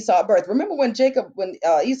did with Esau at birth. Remember when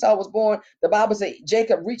Esau was born, the Bible said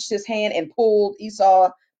Jacob reached his hand and pulled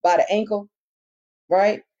Esau by the ankle,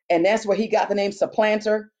 right? And that's where he got the name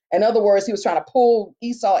supplanter. In other words, he was trying to pull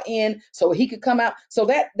Esau in so he could come out. So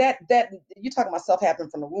that you're talking about stuff happening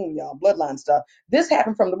from the womb, y'all, bloodline stuff. This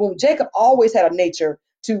happened from the womb. Jacob always had a nature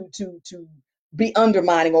to be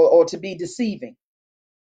undermining or to be deceiving.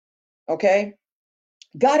 Okay,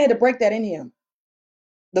 God had to break that in him.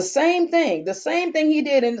 The same thing he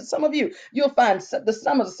did. And some of you'll find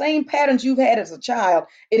some of the same patterns you've had as a child.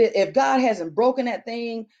 If God hasn't broken that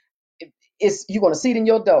thing, you're going to see it in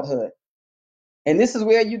your adulthood. And this is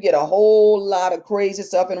where you get a whole lot of crazy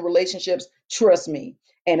stuff in relationships. Trust me.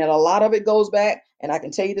 And then a lot of it goes back, and I can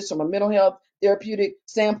tell you this from a mental health therapeutic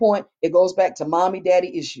standpoint, it goes back to mommy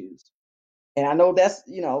daddy issues. And I know that's,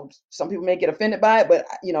 some people may get offended by it, but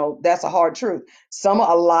that's a hard truth. A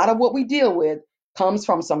lot of what we deal with comes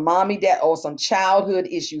from some mommy dad or some childhood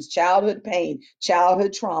issues, childhood pain,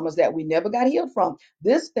 childhood traumas that we never got healed from.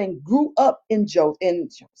 This thing grew up in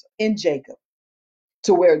Jacob,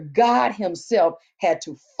 to where God himself had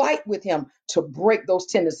to fight with him to break those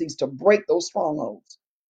tendencies, to break those strongholds.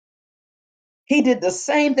 He did the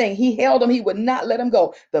same thing. He held him. He would not let him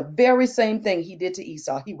go. The very same thing he did to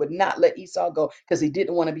Esau. He would not let Esau go because he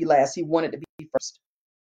didn't want to be last. He wanted to be first.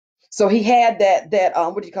 So he had that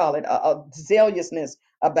what do you call it? A zealousness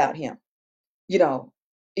about him. He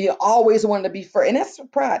always wanted to be first. And that's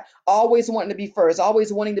pride. Always wanting to be first.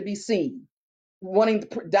 Always wanting to be seen. Wanting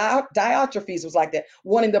Diotrephes was like that,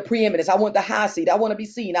 wanting the preeminence. I want the high seat. I want to be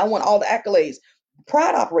seen. I want all the accolades.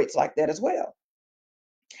 Pride operates like that as well.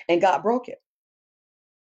 And God broke it.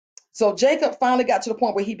 So Jacob finally got to the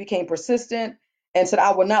point where he became persistent and said,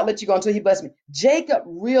 I will not let you go until he bless me. Jacob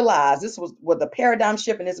realized this was the paradigm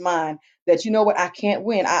shift in his mind, that you know what, I can't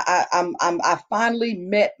win. I finally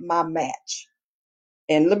met my match.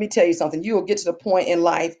 And let me tell you something, you will get to the point in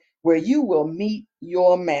life where you will meet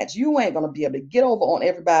your match. You ain't going to be able to get over on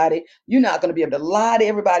everybody. You're not going to be able to lie to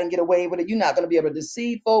everybody and get away with it. You're not going to be able to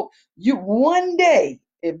deceive folk. You one day,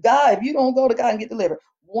 if you don't go to God and get delivered,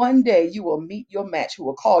 one day you will meet your match who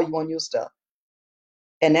will call you on your stuff.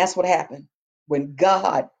 And that's what happened when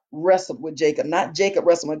God wrestled with Jacob, not Jacob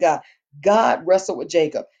wrestled with God. God wrestled with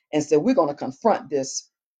Jacob and said, we're going to confront this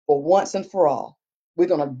for once and for all. We're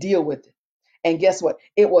going to deal with it. And guess what?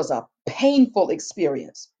 It was a painful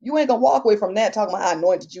experience. You ain't going to walk away from that talking about how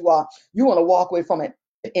anointed you are. You want to walk away from it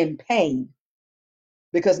in pain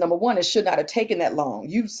because number one, it should not have taken that long.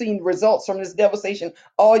 You've seen results from this devastation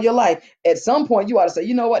all your life. At some point, you ought to say,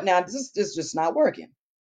 you know what? Now, this is just not working.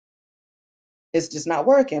 It's just not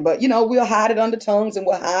working. But we'll hide it under tongues and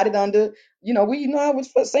we'll hide it under, we know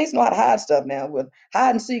how saints know how to hide stuff now. With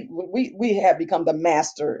hide and seek, we have become the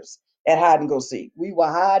masters at hide and go seek. We will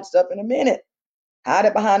hide stuff in a minute. Hide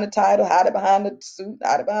it behind the title, hide it behind the suit,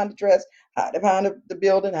 hide it behind the dress, hide it behind the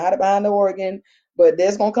building, hide it behind the organ. But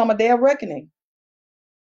there's gonna come a day of reckoning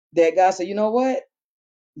that God said, you know what?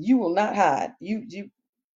 You will not hide. You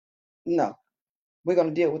no. We're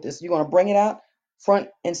gonna deal with this. You're gonna bring it out front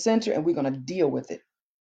and center, and we're gonna deal with it.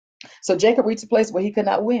 So Jacob reached a place where he could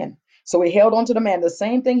not win. So he held on to the man. The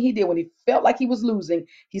same thing he did when he felt like he was losing,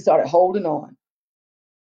 he started holding on.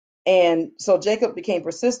 And so Jacob became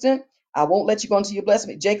persistent. I won't let you go until you bless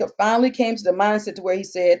me. Jacob finally came to the mindset to where he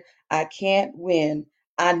said, I can't win.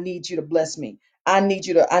 I need you to bless me. I need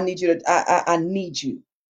you.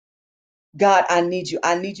 God, I need you.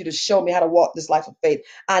 I need you to show me how to walk this life of faith.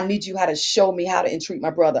 I need you how to show me how to entreat my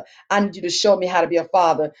brother. I need you to show me how to be a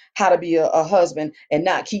father, how to be a husband, and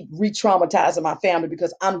not keep re-traumatizing my family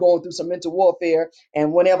because I'm going through some mental warfare.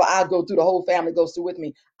 And whenever I go through, the whole family goes through with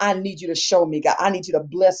me. I need you to show me, God. I need you to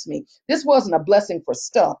bless me. This wasn't a blessing for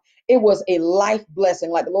stuff. It was a life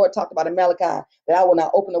blessing, like the Lord talked about in Malachi, that I will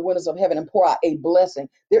now open the windows of heaven and pour out a blessing.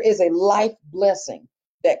 There is a life blessing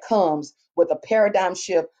that comes with a paradigm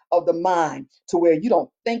shift of the mind to where you don't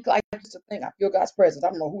think like you used to think. I feel God's presence. I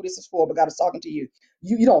don't know who this is for, but God is talking to you.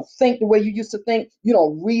 You don't think the way you used to think. You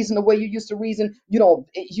don't reason the way you used to reason.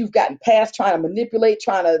 You've gotten past trying to manipulate,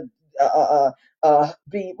 trying to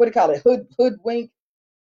be, what do you call it, hoodwink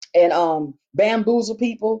and bamboozle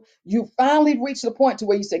people. You finally reached the point to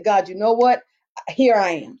where you say, God, you know what? Here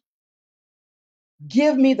I am.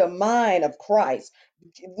 Give me the mind of Christ.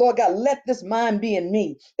 Lord God, let this mind be in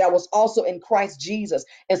me that was also in Christ Jesus.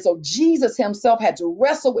 And so Jesus himself had to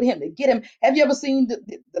wrestle with him to get him. Have you ever seen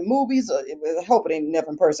the movies? I hope it ain't never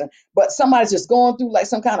in person, but somebody's just going through like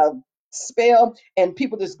some kind of spell and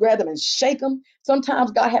people just grab them and shake them.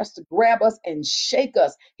 Sometimes God has to grab us and shake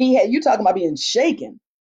us. You talking about being shaken.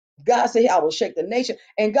 God said, I will shake the nation.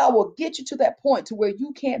 And God will get you to that point to where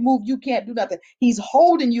you can't move, you can't do nothing. He's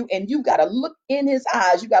holding you, and you got to look in his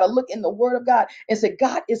eyes. You got to look in the word of God and say,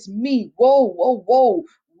 God, it's me. Whoa, whoa, whoa.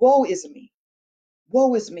 Woe is me.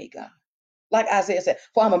 Woe is me, God. Like Isaiah said,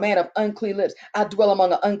 for I'm a man of unclean lips. I dwell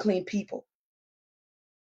among an unclean people.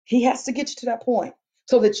 He has to get you to that point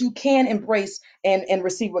so that you can embrace and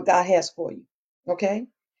receive what God has for you. Okay?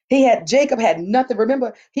 Jacob had nothing.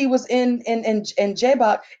 Remember, he was in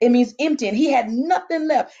Jabbok. It means empty, and he had nothing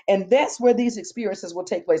left. And that's where these experiences will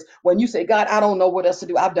take place. When you say, God, I don't know what else to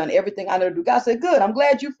do. I've done everything I know to do. God said, good, I'm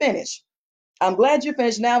glad you finished. I'm glad you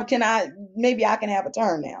finished. Now maybe I can have a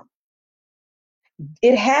turn now.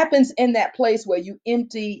 It happens in that place where you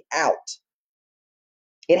empty out.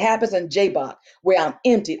 It happens in Jabbok where I'm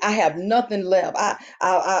emptied. I have nothing left. I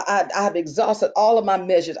have exhausted all of my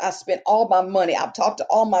measures. I spent all my money. I've talked to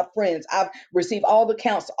all my friends. I've received all the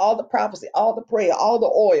counsel, all the prophecy, all the prayer, all the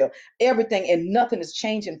oil, everything, and nothing is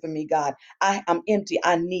changing for me, God. I'm empty.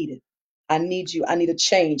 I need it. I need you. I need a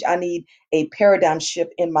change. I need a paradigm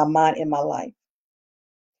shift in my mind, in my life.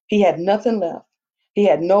 He had nothing left. He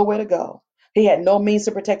had nowhere to go. He had no means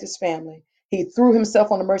to protect his family. He threw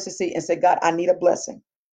himself on the mercy seat and said, God, I need a blessing.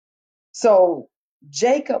 So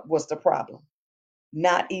Jacob was the problem,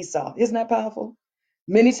 not Esau. Isn't that powerful?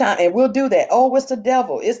 Many times, and we'll do that. Oh, it's the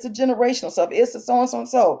devil. It's the generational stuff. It's the so and so and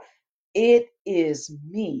so. It is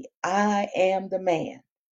me. I am the man.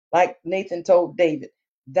 Like Nathan told David,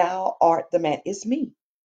 thou art the man. It's me.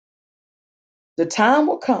 The time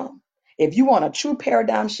will come. If you want a true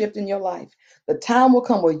paradigm shift in your life, the time will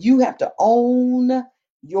come where you have to own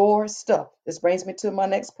your stuff. This brings me to my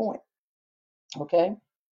next point. Okay.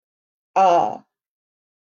 Uh,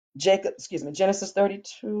 Genesis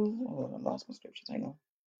 32. Oh, I lost my scriptures. Hang on.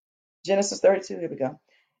 Genesis 32. Here we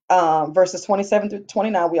go. Verses 27 through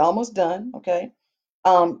 29. We almost done. Okay.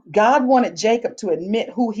 God wanted Jacob to admit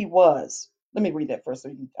who he was. Let me read that first so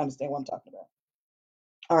you can understand what I'm talking about.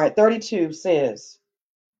 All right. 32 says,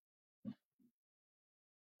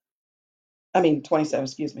 I mean, 27,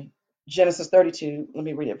 excuse me. Genesis 32, let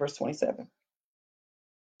me read it, verse 27.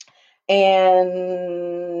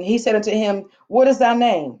 And he said unto him, what is thy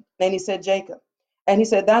name? And he said, Jacob. And he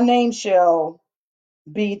said, thy name shall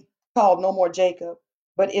be called no more Jacob,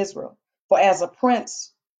 but Israel. For as a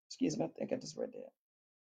prince, excuse me, I think I just read that.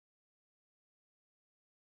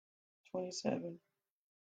 27.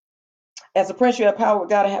 As a prince, you have power with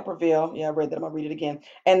God and have prevailed. Yeah, I read that. I'm going to read it again.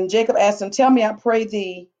 And Jacob asked him, tell me, I pray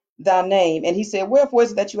thee, thy name. And he said, wherefore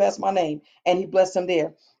is it that you ask my name? And he blessed him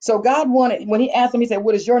there. So God wanted, when he asked him, he said,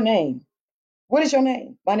 what is your name? What is your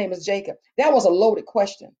name? My name is Jacob. That was a loaded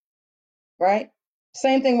question, right?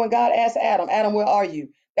 Same thing when God asked Adam, Adam, where are you?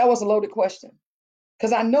 That was a loaded question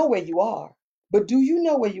because I know where you are. But do you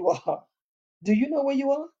know where you are? Do you know where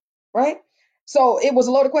you are? Right? So it was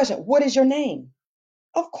a loaded question. What is your name?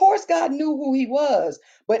 Of course, God knew who he was.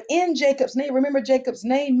 But in Jacob's name, remember, Jacob's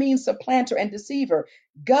name means supplanter and deceiver.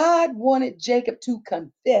 God wanted Jacob to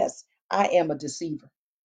confess, I am a deceiver.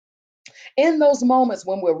 In those moments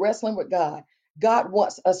when we're wrestling with God, God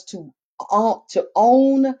wants us to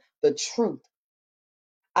own the truth.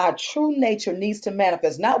 Our true nature needs to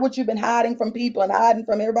manifest, not what you've been hiding from people and hiding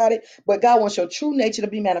from everybody, but God wants your true nature to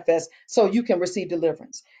be manifest so you can receive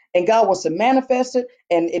deliverance. And God wants to manifest it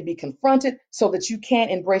and it be confronted so that you can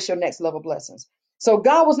embrace your next level blessings. So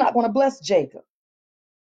God was not going to bless Jacob,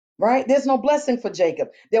 right? There's no blessing for Jacob.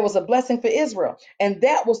 There was a blessing for Israel. And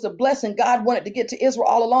that was the blessing God wanted to get to Israel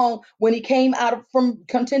all along when he came out from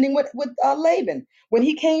contending with Laban. When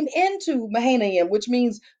he came into Mahanaim, which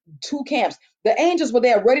means two camps, the angels were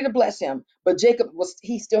there ready to bless him, but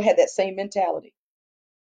he still had that same mentality.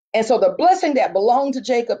 And so the blessing that belonged to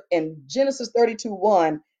Jacob in Genesis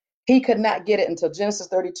 32:1, he could not get it until Genesis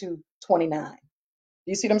 32:29.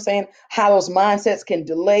 You see what I'm saying? How those mindsets can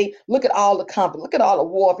delay. Look at all the conflict. Look at all the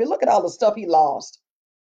warfare. Look at all the stuff he lost.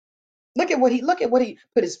 Look at what he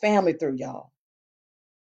put his family through, y'all.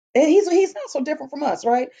 And he's not so different from us,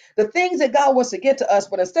 right? The things that God wants to get to us,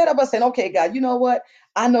 but instead of us saying, okay, God, you know what?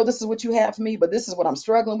 I know this is what you have for me, but this is what I'm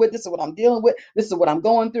struggling with. This is what I'm dealing with. This is what I'm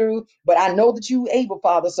going through. But I know that you able,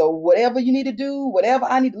 Father. So whatever you need to do, whatever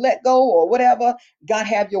I need to let go or whatever, God,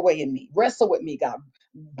 have your way in me. Wrestle with me, God.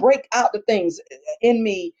 Break out the things in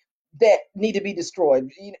me that need to be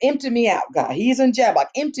destroyed. Empty me out, God. He's in Jabbok.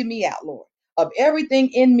 Empty me out, Lord, of everything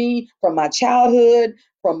in me from my childhood,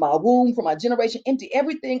 from my womb, from my generation. Empty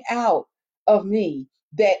everything out of me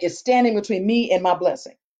that is standing between me and my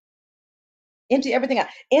blessing. Empty everything out.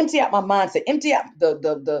 Empty out my mindset. Empty out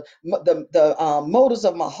the motives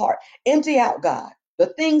of my heart. Empty out, God, the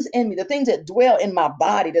things in me, the things that dwell in my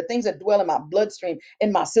body, the things that dwell in my bloodstream,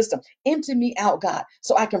 in my system. Empty me out, God,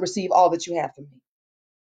 so I can receive all that you have for me.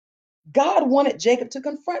 God wanted Jacob to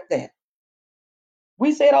confront that.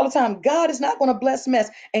 We say it all the time. God is not going to bless mess,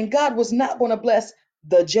 and God was not going to bless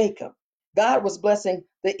the Jacob. God was blessing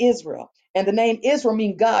the Israel, and the name Israel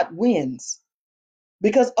means God wins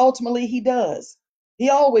because ultimately He does. He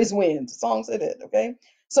always wins. The song said it. Okay,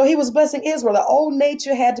 so He was blessing Israel. The old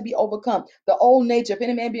nature had to be overcome. The old nature. If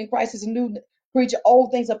any man be in Christ, is a new creature. Old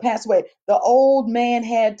things have passed away. The old man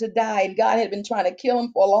had to die, and God had been trying to kill him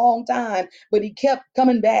for a long time, but He kept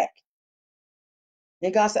coming back.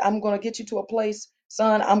 And God said, I'm going to get you to a place,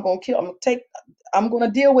 son. I'm going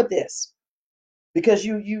to deal with this because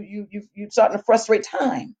you starting to frustrate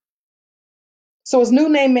time. So his new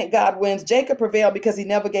name meant God wins. Jacob prevailed because he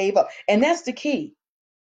never gave up. And that's the key.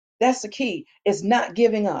 That's the key, is not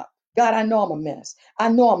giving up. God, I know I'm a mess. I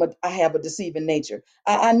know I have a deceiving nature.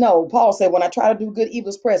 I know. Paul said, when I try to do good, evil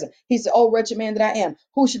is present. He said, oh, wretched man that I am,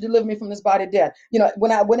 who should deliver me from this body of death?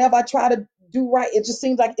 Whenever I try to do right, it just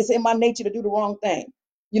seems like it's in my nature to do the wrong thing.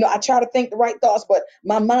 I try to think the right thoughts, but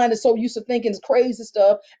my mind is so used to thinking crazy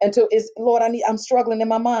stuff until Lord, I'm struggling in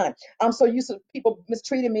my mind. I'm so used to people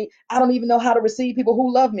mistreating me. I don't even know how to receive people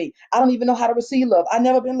who love me. I don't even know how to receive love. I've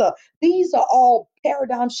never been loved. These are all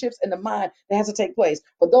paradigm shifts in the mind that has to take place.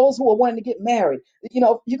 For those who are wanting to get married, you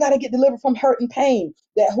got to get delivered from hurt and pain,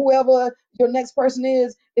 that whoever your next person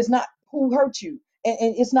is not who hurt you. And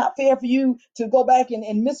it's not fair for you to go back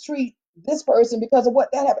and mistreat this person because of what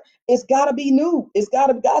that happened. It's got to be new.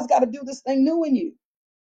 God's got to do this thing new in you.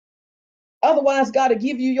 Otherwise, God will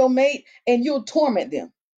give you your mate and you'll torment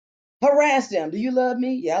them. Harass them. Do you love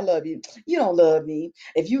me? Yeah, I love you. You don't love me.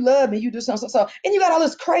 If you love me, you do something. So, and you got all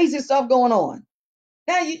this crazy stuff going on.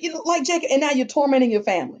 Now you like Jacob, and now you're tormenting your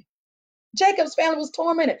family. Jacob's family was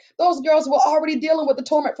tormented. Those girls were already dealing with the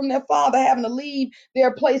torment from their father, having to leave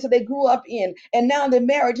their place that they grew up in. And now they're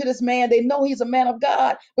married to this man. They know he's a man of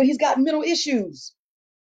God, but he's got mental issues.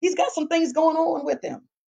 He's got some things going on with him.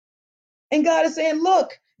 And God is saying,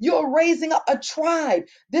 look, You're raising up a tribe.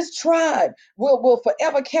 This tribe will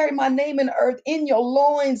forever carry my name in the earth. In your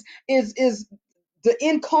loins is the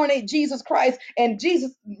incarnate Jesus Christ. And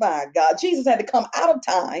Jesus, my God, Jesus had to come out of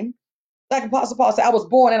time. Like Apostle Paul said, I was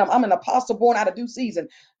born and I'm an apostle born out of due season.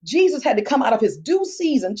 Jesus had to come out of his due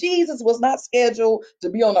season. Jesus was not scheduled to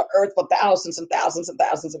be on the earth for thousands and thousands and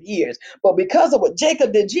thousands of years. But because of what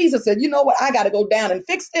Jacob did, Jesus said, you know what? I got to go down and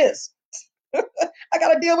fix this. I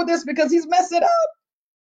got to deal with this because he's messed it up.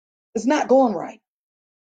 It's not going right.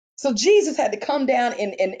 So Jesus had to come down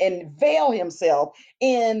and veil himself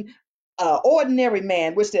in ordinary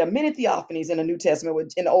man, which there are many theophanies in the New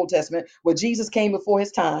Testament, in the Old Testament, where Jesus came before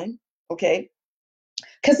his time. Okay.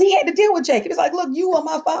 Because he had to deal with Jacob. It's like, look, you are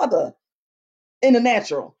my father in the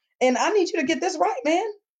natural. And I need you to get this right, man.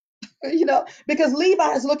 Because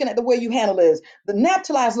Levi is looking at the way you handle this. The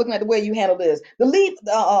Naphtali is looking at the way you handle this.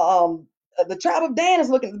 The tribe of Dan is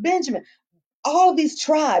looking at Benjamin. All of these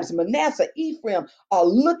tribes, Manasseh, Ephraim, are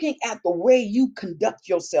looking at the way you conduct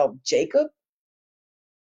yourself, Jacob.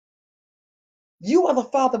 You are the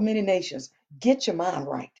father of many nations. Get your mind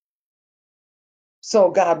right.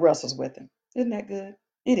 So God wrestles with him. Isn't that good?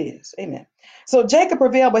 It is. Amen. So Jacob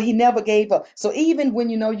prevailed, but he never gave up. So even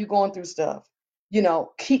when you know you're going through stuff,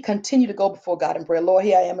 continue to go before God and pray. Lord,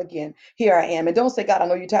 here I am again. Here I am. And don't say, God, I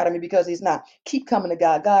know you're tired of me, because he's not. Keep coming to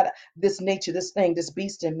God. God, this nature, this thing, this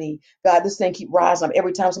beast in me, God, this thing keep rising up.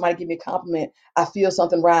 Every time somebody give me a compliment, I feel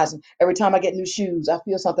something rising. Every time I get new shoes, I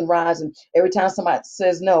feel something rising. Every time somebody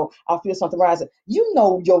says no, I feel something rising. You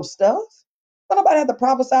know your stuff. But nobody have to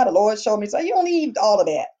prophesy. The Lord showed me. So you don't need all of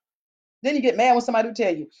that. Then you get mad when somebody will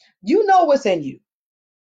tell you, you know what's in you.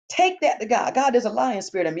 Take that to God. God, there's a lying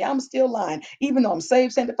spirit in me. I'm still lying, even though I'm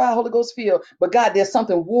saved, sanctified, Holy Ghost filled. But God, there's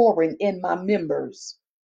something warring in my members.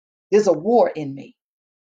 There's a war in me.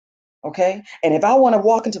 Okay. And if I want to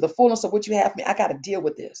walk into the fullness of what you have for me, I got to deal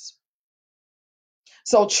with this.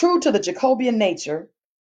 So true to the Jacobian nature,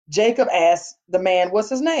 Jacob asked the man, what's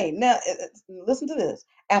his name? Now, listen to this.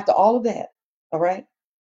 After all of that, all right,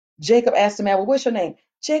 Jacob asked the man, well, what's your name?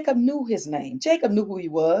 Jacob knew his name. Jacob knew who he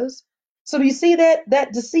was. So do you see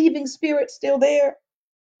that deceiving spirit still there?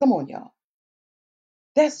 Come on, y'all.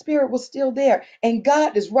 That spirit was still there. And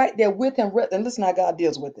God is right there with him. And listen how God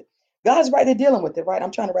deals with it. God's right there dealing with it, right?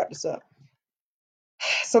 I'm trying to wrap this up.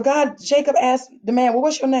 So Jacob asked the man, well,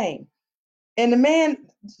 what's your name? And the man,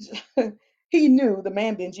 he knew, the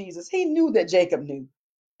man being Jesus, he knew that Jacob knew.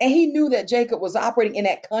 And he knew that Jacob was operating in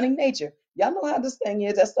that cunning nature. Y'all know how this thing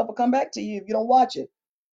is. That stuff will come back to you if you don't watch it.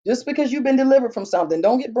 Just because you've been delivered from something,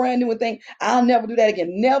 don't get brand new and think, I'll never do that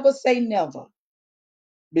again. Never say never.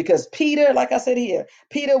 Because Peter, like I said here,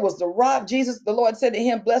 Peter was the rock. Jesus, the Lord said to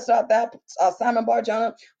him, blessed art thou, Simon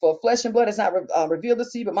Bar-Jonah, for flesh and blood has not revealed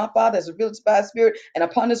this to you, but my Father has revealed it by his Spirit. And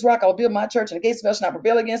upon this rock I will build my church, and the gates of hell shall not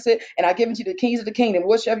prevail against it. And I give unto you the keys of the kingdom,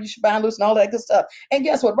 whatsoever you should bind loose, and all that good stuff. And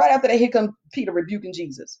guess what? Right after that, here comes Peter rebuking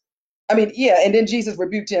Jesus. I mean, yeah, and then Jesus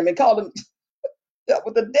rebuked him and called him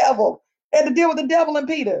with the devil. Had to deal with the devil and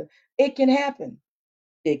Peter. It can happen.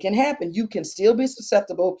 It can happen. You can still be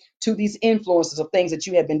susceptible to these influences of things that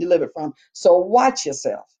you have been delivered from. So watch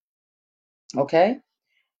yourself. Okay.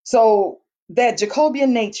 So that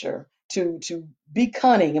Jacobian nature to be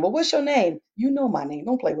cunning. And well, what's your name? You know my name.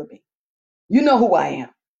 Don't play with me. You know who I am.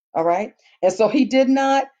 All right. And so he did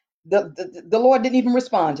not. The Lord didn't even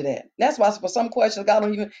respond to that. That's why for some questions, God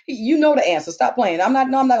don't even. You know the answer. Stop playing. I'm not.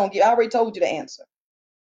 No, I'm not gonna give. I already told you the answer.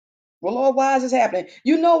 Well, Lord, why is this happening?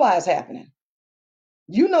 You know why it's happening.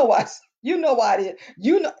 You know why. You know why it is.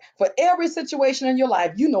 You know, for every situation in your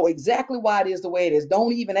life, you know exactly why it is the way it is.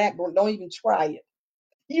 Don't even act. Don't even try it.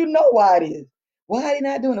 You know why it is. Why are they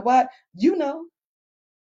not doing it? Why? You know.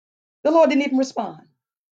 The Lord didn't even respond.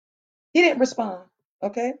 He didn't respond.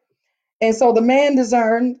 Okay. And so the man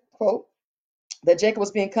discerned, quote, that Jacob was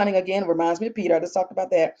being cunning again. Reminds me of Peter. I just talked about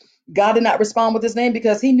that. God did not respond with his name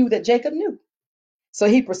because he knew that Jacob knew. So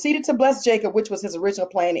he proceeded to bless Jacob, which was his original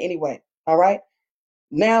plan anyway. All right.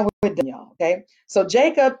 Now we're done, y'all. Okay. So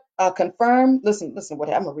Jacob confirmed. Listen, what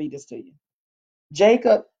I'm gonna read this to you.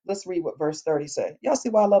 Jacob, let's read what verse 30 says. Y'all see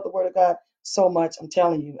why I love the word of God so much. I'm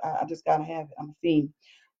telling you, I just gotta have it. I'm a fiend.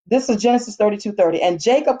 This is Genesis 32:30. And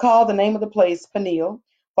Jacob called the name of the place Peniel,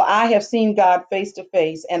 for I have seen God face to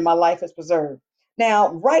face, and my life is preserved.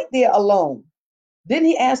 Now, right there alone, didn't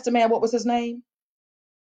he ask the man what was his name?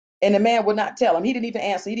 And the man would not tell him. He didn't even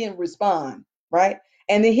answer. He didn't respond, right?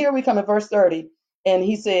 And then here we come in verse 30, and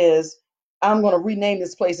he says, I'm going to rename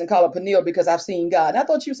this place and call it Peniel because I've seen God. And I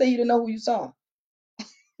thought you said you didn't know who you saw.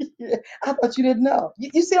 I thought you didn't know.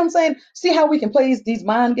 You see what I'm saying? See how we can play these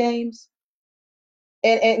mind games?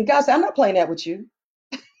 And God said, I'm not playing that with you.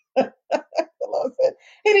 Lord said,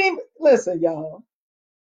 he didn't even, listen, y'all.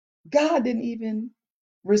 God didn't even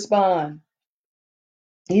respond.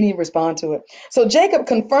 He didn't even respond to it. So Jacob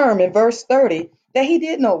confirmed in verse 30 that he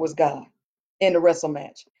did know it was God in the wrestle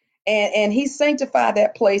match. And he sanctified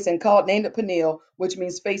that place and named it Peniel, which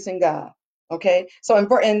means facing God. Okay. So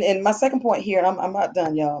in my second point here, and I'm not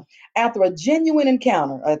done, y'all. After a genuine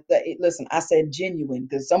encounter, listen, I said genuine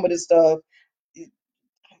because some of this stuff,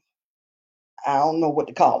 I don't know what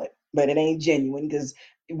to call it, but it ain't genuine because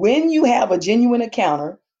when you have a genuine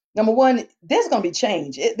encounter, number one, there's going to be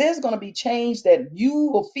change. There's going to be change that you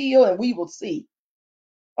will feel and we will see.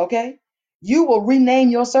 Okay? You will rename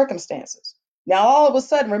your circumstances. Now, all of a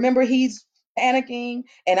sudden, remember, he's panicking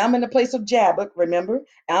and I'm in the place of Jabbok, remember?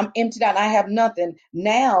 I'm emptied out and I have nothing.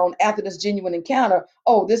 Now, after this genuine encounter,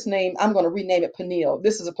 oh, this name, I'm going to rename it Peniel.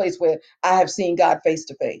 This is a place where I have seen God face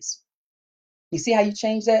to face. You see how you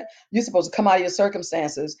change that? You're supposed to come out of your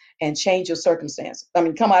circumstances and change your circumstances. I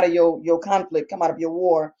mean, come out of your conflict, come out of your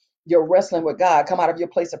war, your wrestling with God, come out of your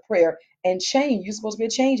place of prayer and change. You're supposed to be a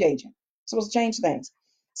change agent. You're supposed to change things.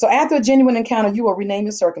 So after a genuine encounter, you will rename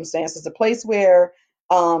your circumstances. The place where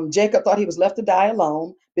Jacob thought he was left to die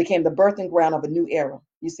alone became the birthing ground of a new era.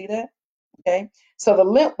 You see that? Okay. So the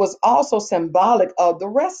limp was also symbolic of the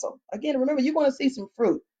wrestle. Again, remember, you're going to see some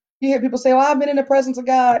fruit. You hear people say, "Oh, I've been in the presence of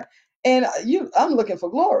God, and I'm looking for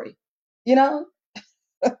glory." You know,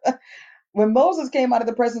 when Moses came out of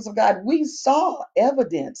the presence of God, we saw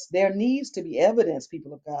evidence. There needs to be evidence,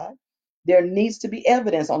 people of God. There needs to be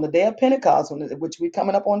evidence on the day of Pentecost, which we're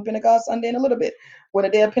coming up on Pentecost Sunday in a little bit. When the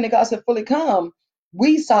day of Pentecost had fully come,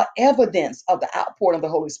 we saw evidence of the outpouring of the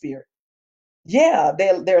Holy Spirit. Yeah,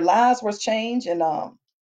 their lives was changed, and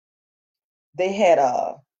they had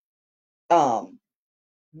um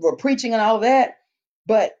were preaching and all of that,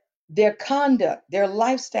 but their conduct, their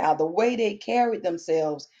lifestyle, the way they carried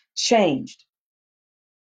themselves changed.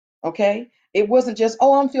 Okay, it wasn't just,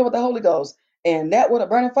 oh, I'm filled with the Holy Ghost and that with a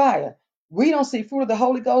burning fire. We don't see fruit of the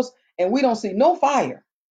Holy Ghost and we don't see no fire.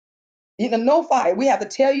 Even no fire. We have to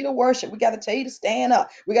tell you to worship. We got to tell you to stand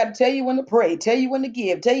up. We got to tell you when to pray, tell you when to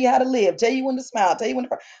give, tell you how to live, tell you when to smile, tell you when to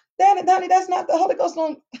pray. Daddy, that's not the Holy Ghost.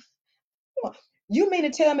 You mean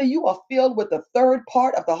to tell me you are filled with the third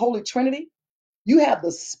part of the Holy Trinity? You have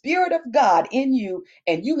the Spirit of God in you,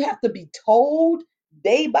 and you have to be told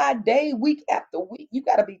day by day, week after week. You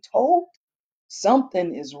got to be told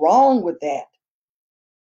something is wrong with that.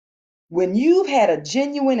 When you've had a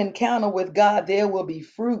genuine encounter with God, there will be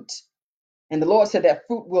fruit. And the Lord said that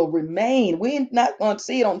fruit will remain. We're not going to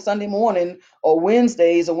see it on Sunday morning or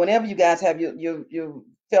Wednesdays or whenever you guys have your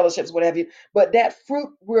fellowships, whatever. But that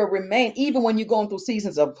fruit will remain even when you're going through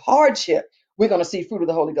seasons of hardship. We're going to see fruit of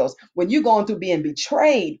the Holy Ghost. When you're going through being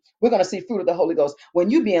betrayed, we're going to see fruit of the Holy Ghost. When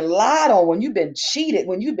you're being lied on, when you've been cheated,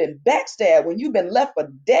 when you've been backstabbed, when you've been left for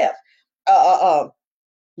death, uh, uh, uh,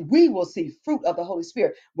 we will see fruit of the Holy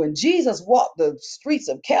Spirit. When Jesus walked the streets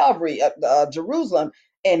of Calvary, Jerusalem,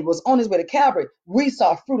 and was on his way to Calvary, we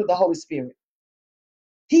saw fruit of the Holy Spirit.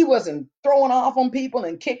 He wasn't throwing off on people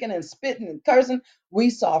and kicking and spitting and cursing. We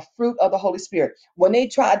saw fruit of the Holy Spirit. When they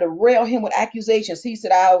tried to rail him with accusations, he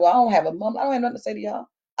said, I don't have a mom. I don't have nothing to say to y'all.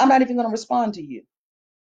 I'm not even going to respond to you.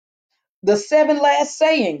 The seven last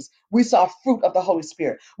sayings, we saw fruit of the Holy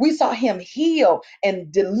Spirit. We saw him heal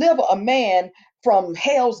and deliver a man from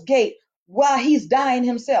hell's gate while he's dying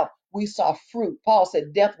himself. We saw fruit. Paul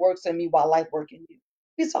said, death works in me while life works in you.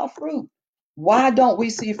 We saw fruit. Why don't we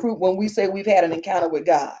see fruit when we say we've had an encounter with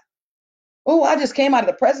God? Oh, I just came out of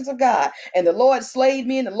the presence of God and the Lord slayed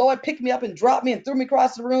me and the Lord picked me up and dropped me and threw me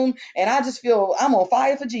across the room. And I just feel I'm on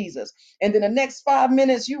fire for Jesus. And then the next 5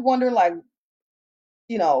 minutes, you wondering like,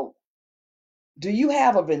 you know, do you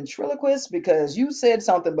have a ventriloquist? Because you said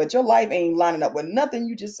something, but your life ain't lining up with nothing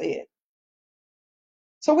you just said.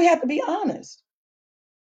 So we have to be honest.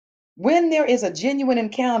 When there is a genuine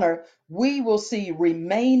encounter, we will see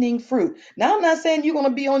remaining fruit. Now, I'm not saying you're going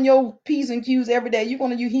to be on your P's and Q's every day.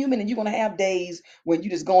 You're human and you're going to have days when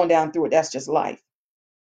you're just going down through it. That's just life.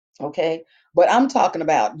 Okay. But I'm talking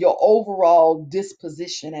about your overall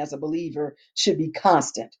disposition as a believer should be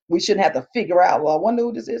constant. We shouldn't have to figure out, well, I wonder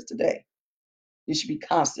who this is today. It should be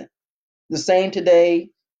constant. The same today,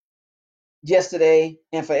 yesterday,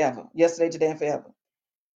 and forever. Yesterday, today, and forever.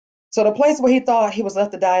 So the place where he thought he was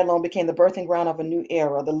left to die alone became the birthing ground of a new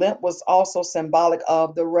era. The limp was also symbolic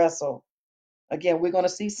of the wrestle. Again, we're going to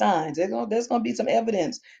see signs. There's going to be some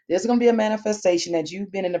evidence. There's going to be a manifestation that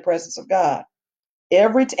you've been in the presence of God.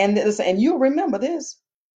 And you remember this.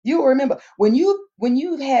 You remember when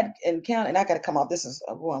you've had encounter. And I got to come off. This is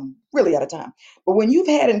I'm really out of time. But when you've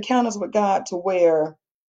had encounters with God to where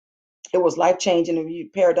It was life changing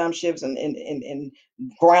and paradigm shifts and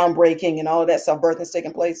groundbreaking and all of that stuff, birth that's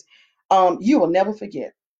taking place. You will never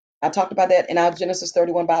forget. I talked about that in our Genesis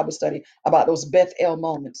 31 Bible study about those Beth El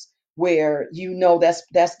moments where that's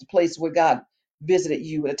the place where God visited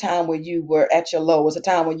you at a time where you were at your low. It was a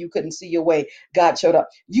time when you couldn't see your way. God showed up.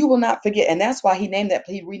 You will not forget. And that's why he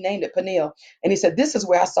renamed it Peniel. And he said, this is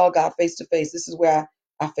where I saw God face to face. This is where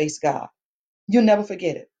I faced God. You'll never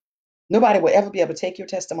forget it. Nobody will ever be able to take your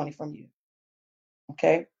testimony from you.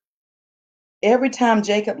 Okay. Every time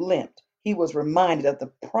Jacob limped, he was reminded of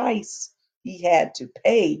the price he had to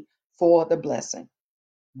pay for the blessing.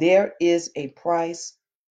 There is a price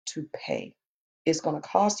to pay. It's going to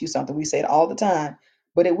cost you something. We say it all the time,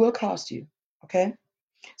 but it will cost you. Okay.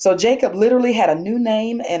 So Jacob literally had a new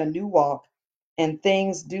name and a new walk, and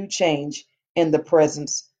things do change in the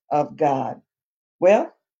presence of God.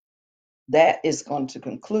 Well, that is going to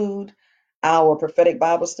conclude our prophetic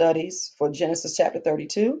Bible studies for Genesis chapter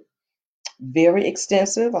 32. Very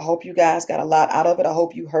extensive. I hope you guys got a lot out of it. I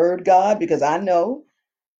hope you heard God, because I know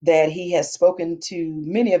that He has spoken to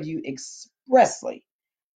many of you expressly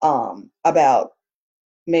about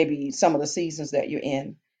maybe some of the seasons that you're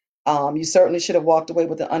in. You certainly should have walked away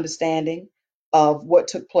with an understanding of what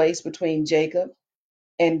took place between Jacob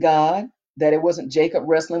and God, that it wasn't Jacob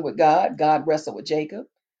wrestling with God, God wrestled with Jacob.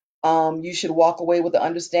 You should walk away with the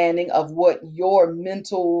understanding of what your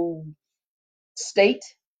mental state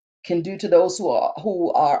can do to those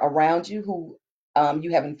who are around you, who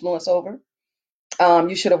you have influence over.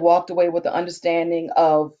 You should have walked away with the understanding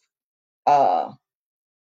of uh,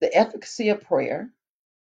 the efficacy of prayer,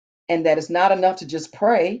 and that it's not enough to just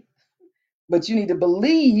pray, but you need to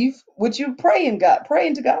believe what you praying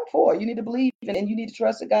to God for. You need to believe, and you need to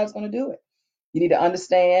trust that God's going to do it. You need to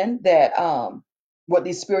understand that what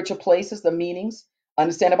these spiritual places, the meanings,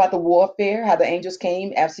 understand about the warfare, how the angels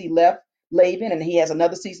came after he left Laban, and he has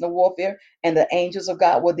another season of warfare, and the angels of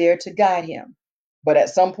God were there to guide him. But at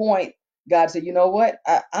some point, God said, you know what?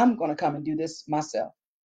 I'm going to come and do this myself.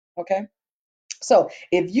 Okay. So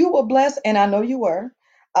if you were blessed, and I know you were,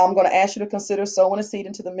 I'm going to ask you to consider sowing a seed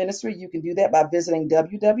into the ministry. You can do that by visiting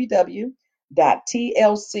www.tlcor.org.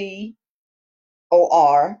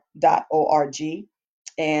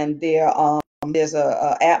 And there's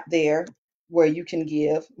a app there where you can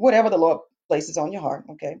give whatever the Lord places on your heart.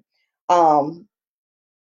 Okay. Um,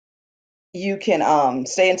 you can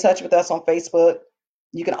stay in touch with us on Facebook.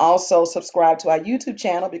 You can also subscribe to our YouTube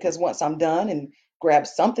channel, because once I'm done and grab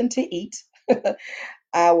something to eat,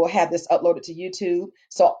 I will have this uploaded to YouTube.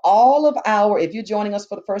 So if you're joining us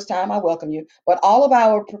for the first time, I welcome you. But all of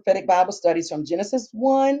our prophetic Bible studies from Genesis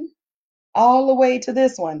 1 all the way to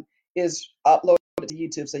this one is uploaded to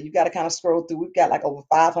YouTube. So you got to kind of scroll through. We've got like over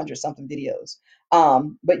 500 something videos.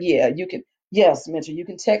 But yeah, yes, Mitchell, you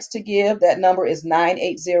can text to give. That number is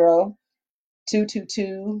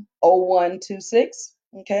 980-222-0126.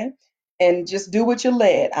 Okay. And just do what you're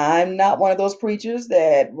led. I'm not one of those preachers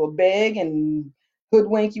that will beg and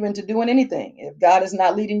hoodwink you into doing anything. If God is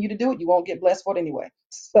not leading you to do it, you won't get blessed for it anyway.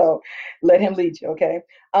 So let Him lead you. Okay.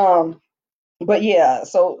 But yeah,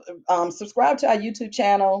 so subscribe to our YouTube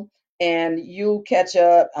channel, and you'll catch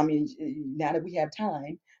up. I mean, now that we have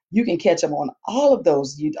time, you can catch up on all of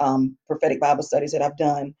those prophetic Bible studies that I've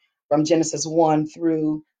done from Genesis 1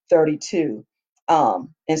 through 32.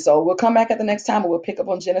 And so we'll come back at the next time, and we'll pick up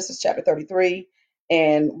on Genesis chapter 33,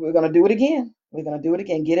 and we're going to do it again. We're going to do it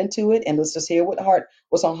again, get into it, and let's just hear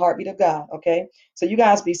what's on heartbeat of God. Okay. So you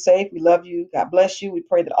guys be safe. We love you. God bless you. We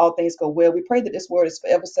pray that all things go well. We pray that this word is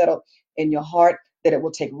forever settled in your heart, that it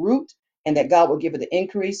will take root, and that God will give it the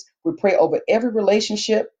increase. We pray over every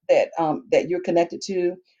relationship that you're connected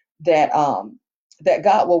to, that that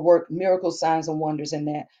God will work miracles, signs, and wonders in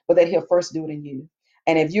that, but that He'll first do it in you.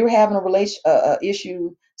 And if you're having a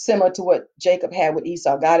issue similar to what Jacob had with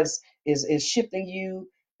Esau, God is shifting you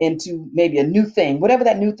into maybe a new thing, whatever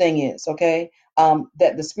that new thing is. Okay,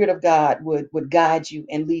 that the Spirit of God would guide you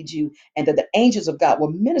and lead you, and that the angels of God will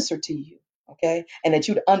minister to you. Okay, and that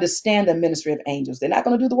you'd understand the ministry of angels. They're not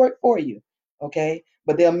going to do the work for you. Okay,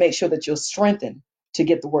 but they'll make sure that you're strengthened to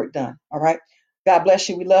get the work done. All right. God bless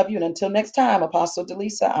you. We love you. And until next time, Apostle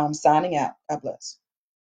Delisa, I'm signing out. God bless.